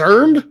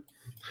concerned.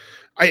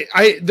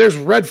 There's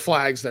red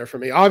flags there for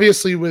me,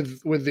 obviously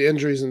with the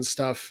injuries and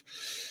stuff.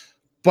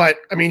 But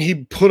I mean, he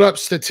put up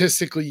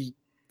statistically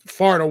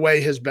far and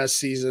away his best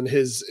season.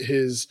 His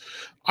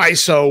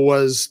ISO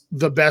was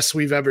the best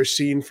we've ever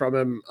seen from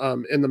him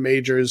in the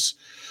majors.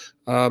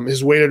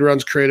 His weighted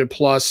runs created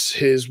plus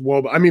his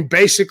WOBA. I mean,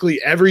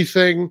 basically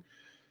everything.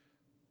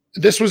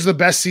 This was the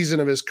best season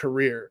of his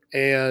career.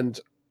 And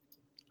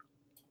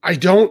I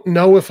don't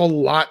know if a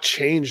lot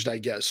changed, I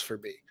guess, for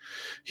me.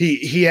 He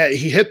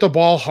hit the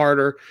ball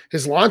harder.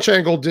 His launch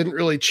angle didn't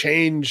really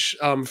change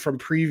from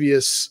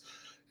previous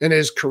in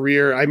his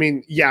career. I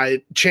mean, yeah,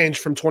 it changed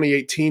from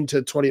 2018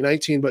 to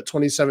 2019, but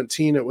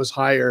 2017 it was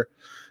higher.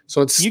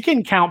 So you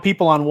can count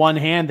people on one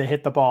hand that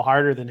hit the ball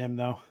harder than him,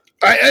 though.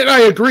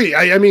 I agree.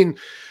 I mean,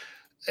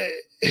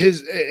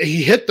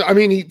 he hit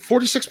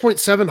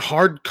 46.7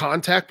 hard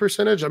contact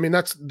percentage. I mean,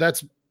 that's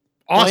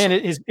awesome.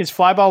 And his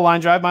fly ball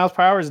line drive miles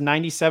per hour is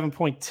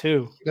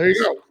 97.2. There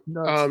you go.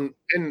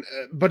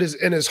 But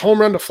his home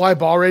run to fly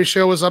ball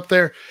ratio was up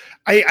there.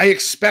 I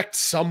expect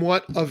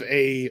somewhat of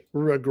a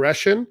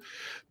regression,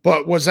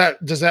 but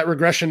does that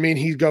regression mean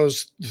he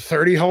goes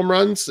 30 home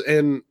runs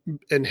and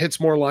hits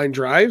more line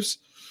drives?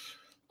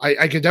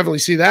 I could definitely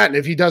see that. And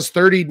if he does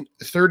 30,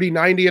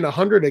 90, and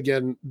 100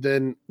 again,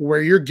 then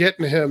where you're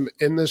getting him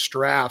in this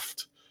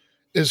draft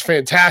is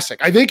fantastic.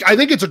 I think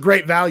it's a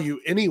great value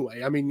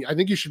anyway. I mean, I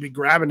think you should be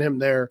grabbing him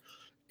there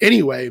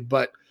anyway,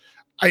 but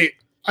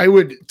I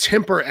would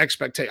temper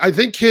expectation. I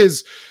think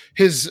his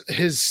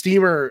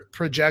steamer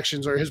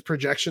projections or his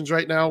projections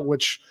right now,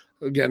 which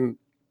again,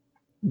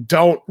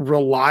 don't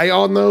rely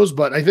on those,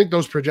 but I think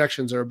those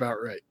projections are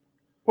about right.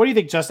 What do you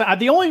think, Justin?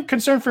 The only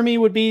concern for me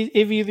would be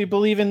if you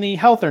believe in the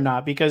health or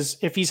not, because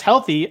if he's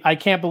healthy, I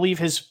can't believe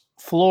his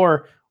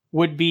floor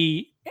would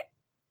be.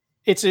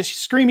 It's a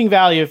screaming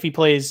value if he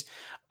plays.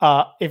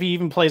 If he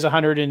even plays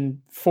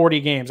 140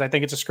 games, I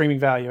think it's a screaming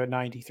value at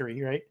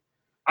 93, right?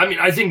 I mean,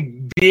 I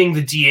think being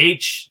the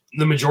DH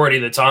the majority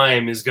of the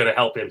time is going to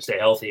help him stay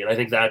healthy, and I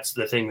think that's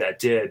the thing that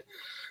did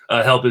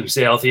help him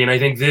stay healthy. And I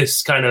think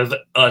this kind of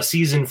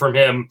season from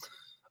him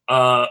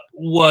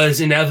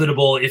was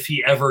inevitable if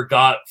he ever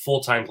got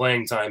full-time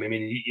playing time. I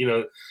mean,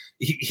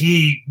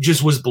 he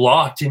just was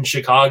blocked in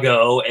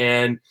Chicago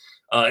and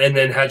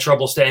then had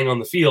trouble staying on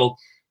the field.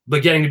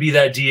 But getting to be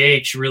that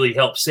DH really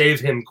helped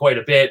save him quite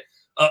a bit.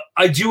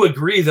 I do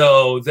agree,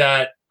 though,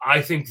 that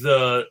I think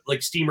the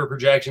steamer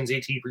projections,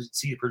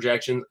 ATC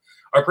projections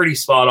are pretty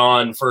spot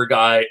on for a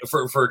guy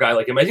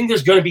like him. I think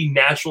there's going to be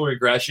natural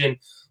regression.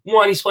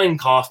 One, he's playing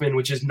Kauffman,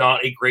 which is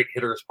not a great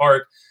hitter's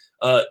park.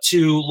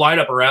 to line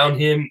up around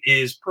him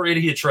is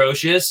pretty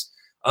atrocious.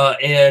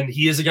 And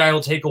he is a guy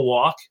who'll take a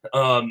walk.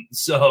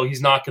 So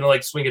he's not going to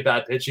like swing at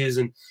bad pitches.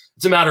 And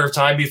it's a matter of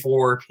time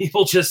before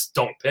people just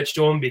don't pitch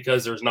to him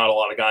because there's not a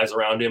lot of guys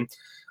around him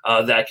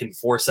that can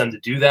force them to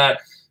do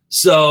that.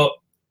 So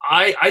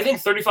I think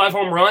 35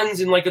 home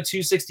runs in like a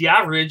 260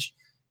 average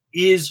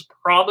is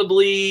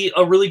probably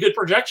a really good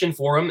projection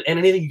for him. And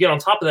anything you get on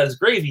top of that is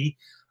gravy.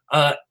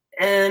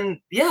 And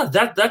yeah,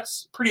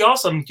 that's pretty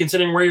awesome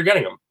considering where you're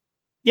getting him.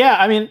 Yeah.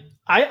 I mean,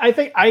 I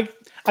think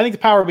the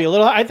power will be a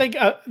little, I think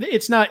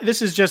it's not,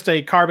 this is just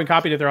a carbon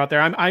copy to throw out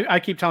there. I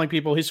keep telling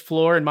people his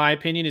floor, in my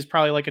opinion, is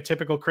probably like a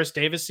typical Chris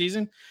Davis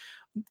season.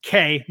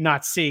 K,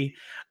 not C.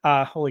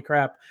 Holy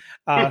crap.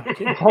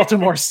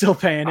 Baltimore's still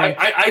paying him.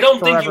 I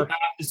don't think you have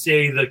to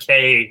say the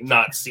K,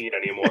 not C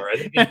anymore. I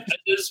think at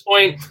this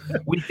point,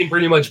 we can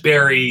pretty much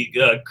bury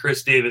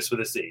Chris Davis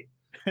with a C.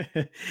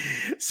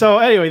 So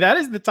anyway, that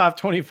is the top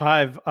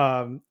 25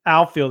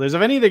 outfilders.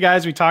 Of any of the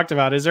guys we talked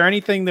about, is there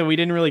anything that we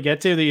didn't really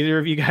get to that either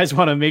of you guys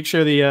want to make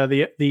sure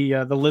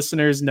the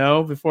listeners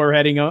know before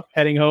heading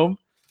home?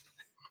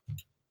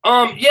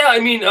 Yeah, I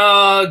mean,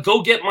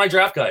 go get my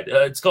draft guide.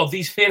 It's called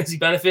These Fantasy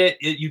Benefit.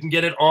 You can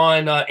get it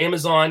on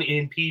Amazon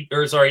in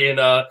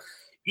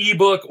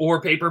ebook or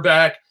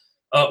paperback,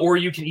 or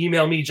you can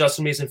email me,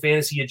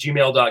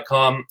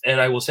 justinmasonfantasy@gmail.com,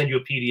 and I will send you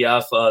a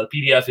PDF. The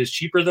PDF is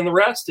cheaper than the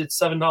rest. It's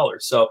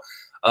 $7. So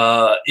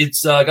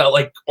it's got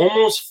like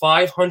almost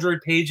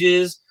 500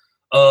 pages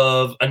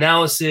of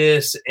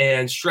analysis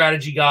and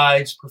strategy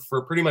guides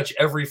for pretty much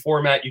every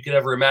format you could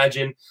ever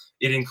imagine.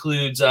 It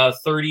includes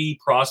 30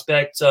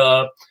 prospect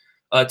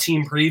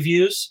team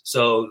previews.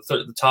 So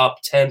the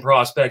top 10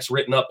 prospects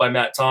written up by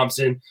Matt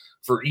Thompson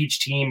for each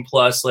team,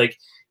 plus like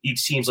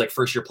each team's like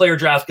first year player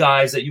draft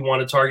guys that you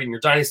want to target in your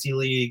dynasty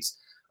leagues.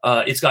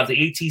 It's got the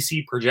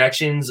ATC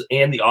projections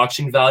and the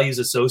auction values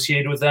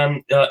associated with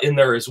them in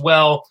there as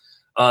well.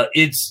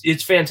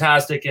 It's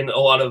fantastic and a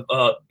lot of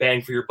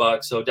bang for your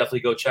buck. So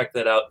definitely go check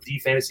that out. The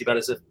Fantasy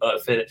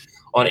Benefit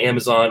on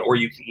Amazon, or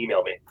you can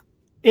email me.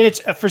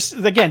 It's for,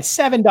 again,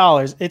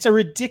 $7. It's a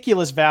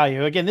ridiculous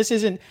value. Again, this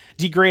isn't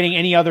degrading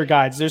any other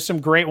guides. There's some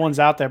great ones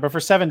out there, but for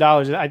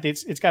 $7,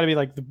 it's got to be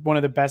like one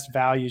of the best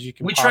values you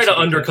can. We try to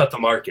undercut the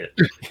market.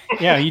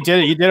 Yeah, you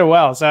did it. You did it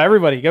well. So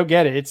everybody, go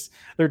get it.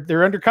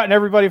 They're undercutting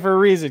everybody for a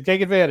reason.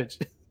 Take advantage.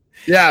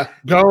 Yeah,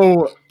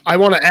 go. I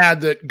want to add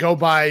that go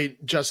buy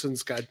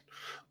Justin's guide.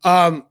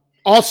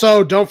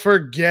 Also, don't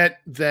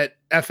forget that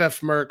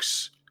FF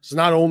Mercs is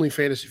not only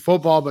fantasy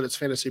football, but it's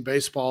fantasy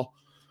baseball.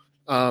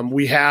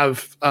 We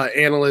have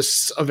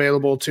analysts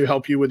available to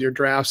help you with your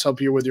drafts,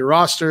 help you with your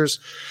rosters,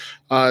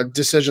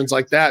 decisions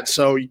like that.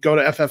 So you go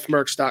to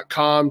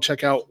ffmercs.com,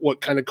 check out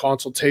what kind of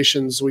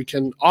consultations we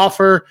can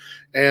offer,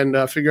 and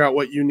figure out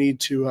what you need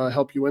to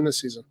help you win this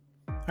season.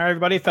 All right,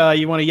 everybody. If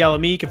you want to yell at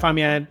me, you can find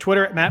me on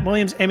Twitter at Matt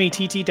Williams,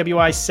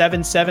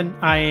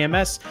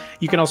 MATTWI77IAMS.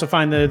 You can also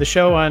find the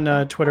show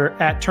on Twitter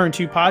at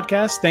Turn2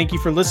 Podcast. Thank you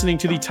for listening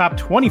to the top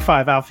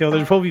 25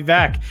 outfielders. We'll be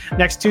back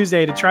next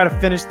Tuesday to try to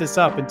finish this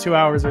up in 2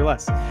 hours or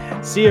less.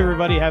 See you,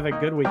 everybody. Have a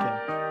good weekend.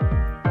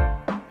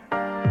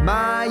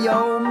 My,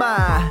 oh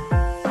my.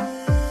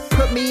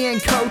 Put me in,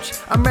 coach.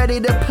 I'm ready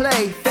to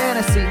play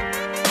fantasy.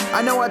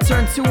 I know I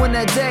turned 2 in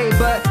a day,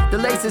 but the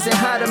lace isn't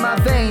hot in my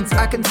veins.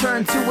 I can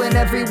turn 2 in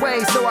every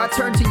way, so I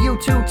turn to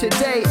YouTube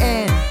today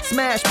and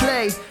smash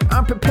play.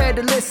 I'm prepared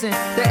to listen.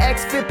 The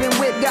X-Fippin'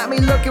 whip got me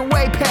looking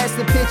way past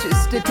the pitches.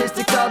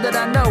 Statistics all that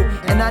I know,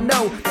 and I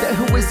know that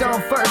who is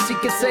on first, he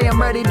can say I'm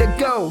ready to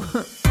go.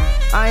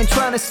 I ain't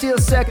trying to steal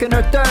second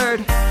or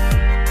third,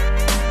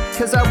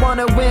 cause I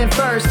wanna win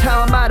first.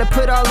 How am I to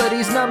put all of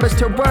these numbers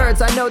to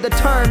words? I know the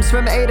terms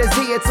from A to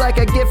Z, it's like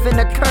a gift and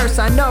a curse.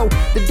 I know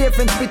the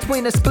difference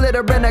between a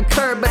splitter and a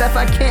curve, but if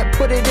I can't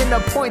put it into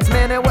points,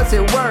 man, then what's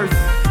it worth?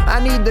 I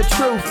need the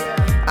truth,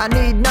 I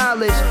need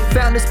knowledge.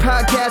 Found this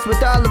podcast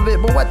with all of it,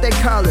 but what they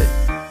call it?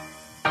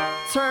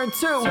 Turn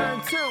 2.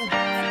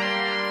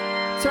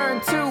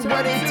 Turn 2,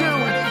 what it do?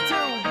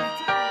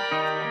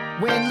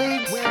 Win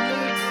leagues,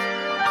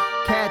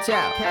 catch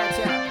out.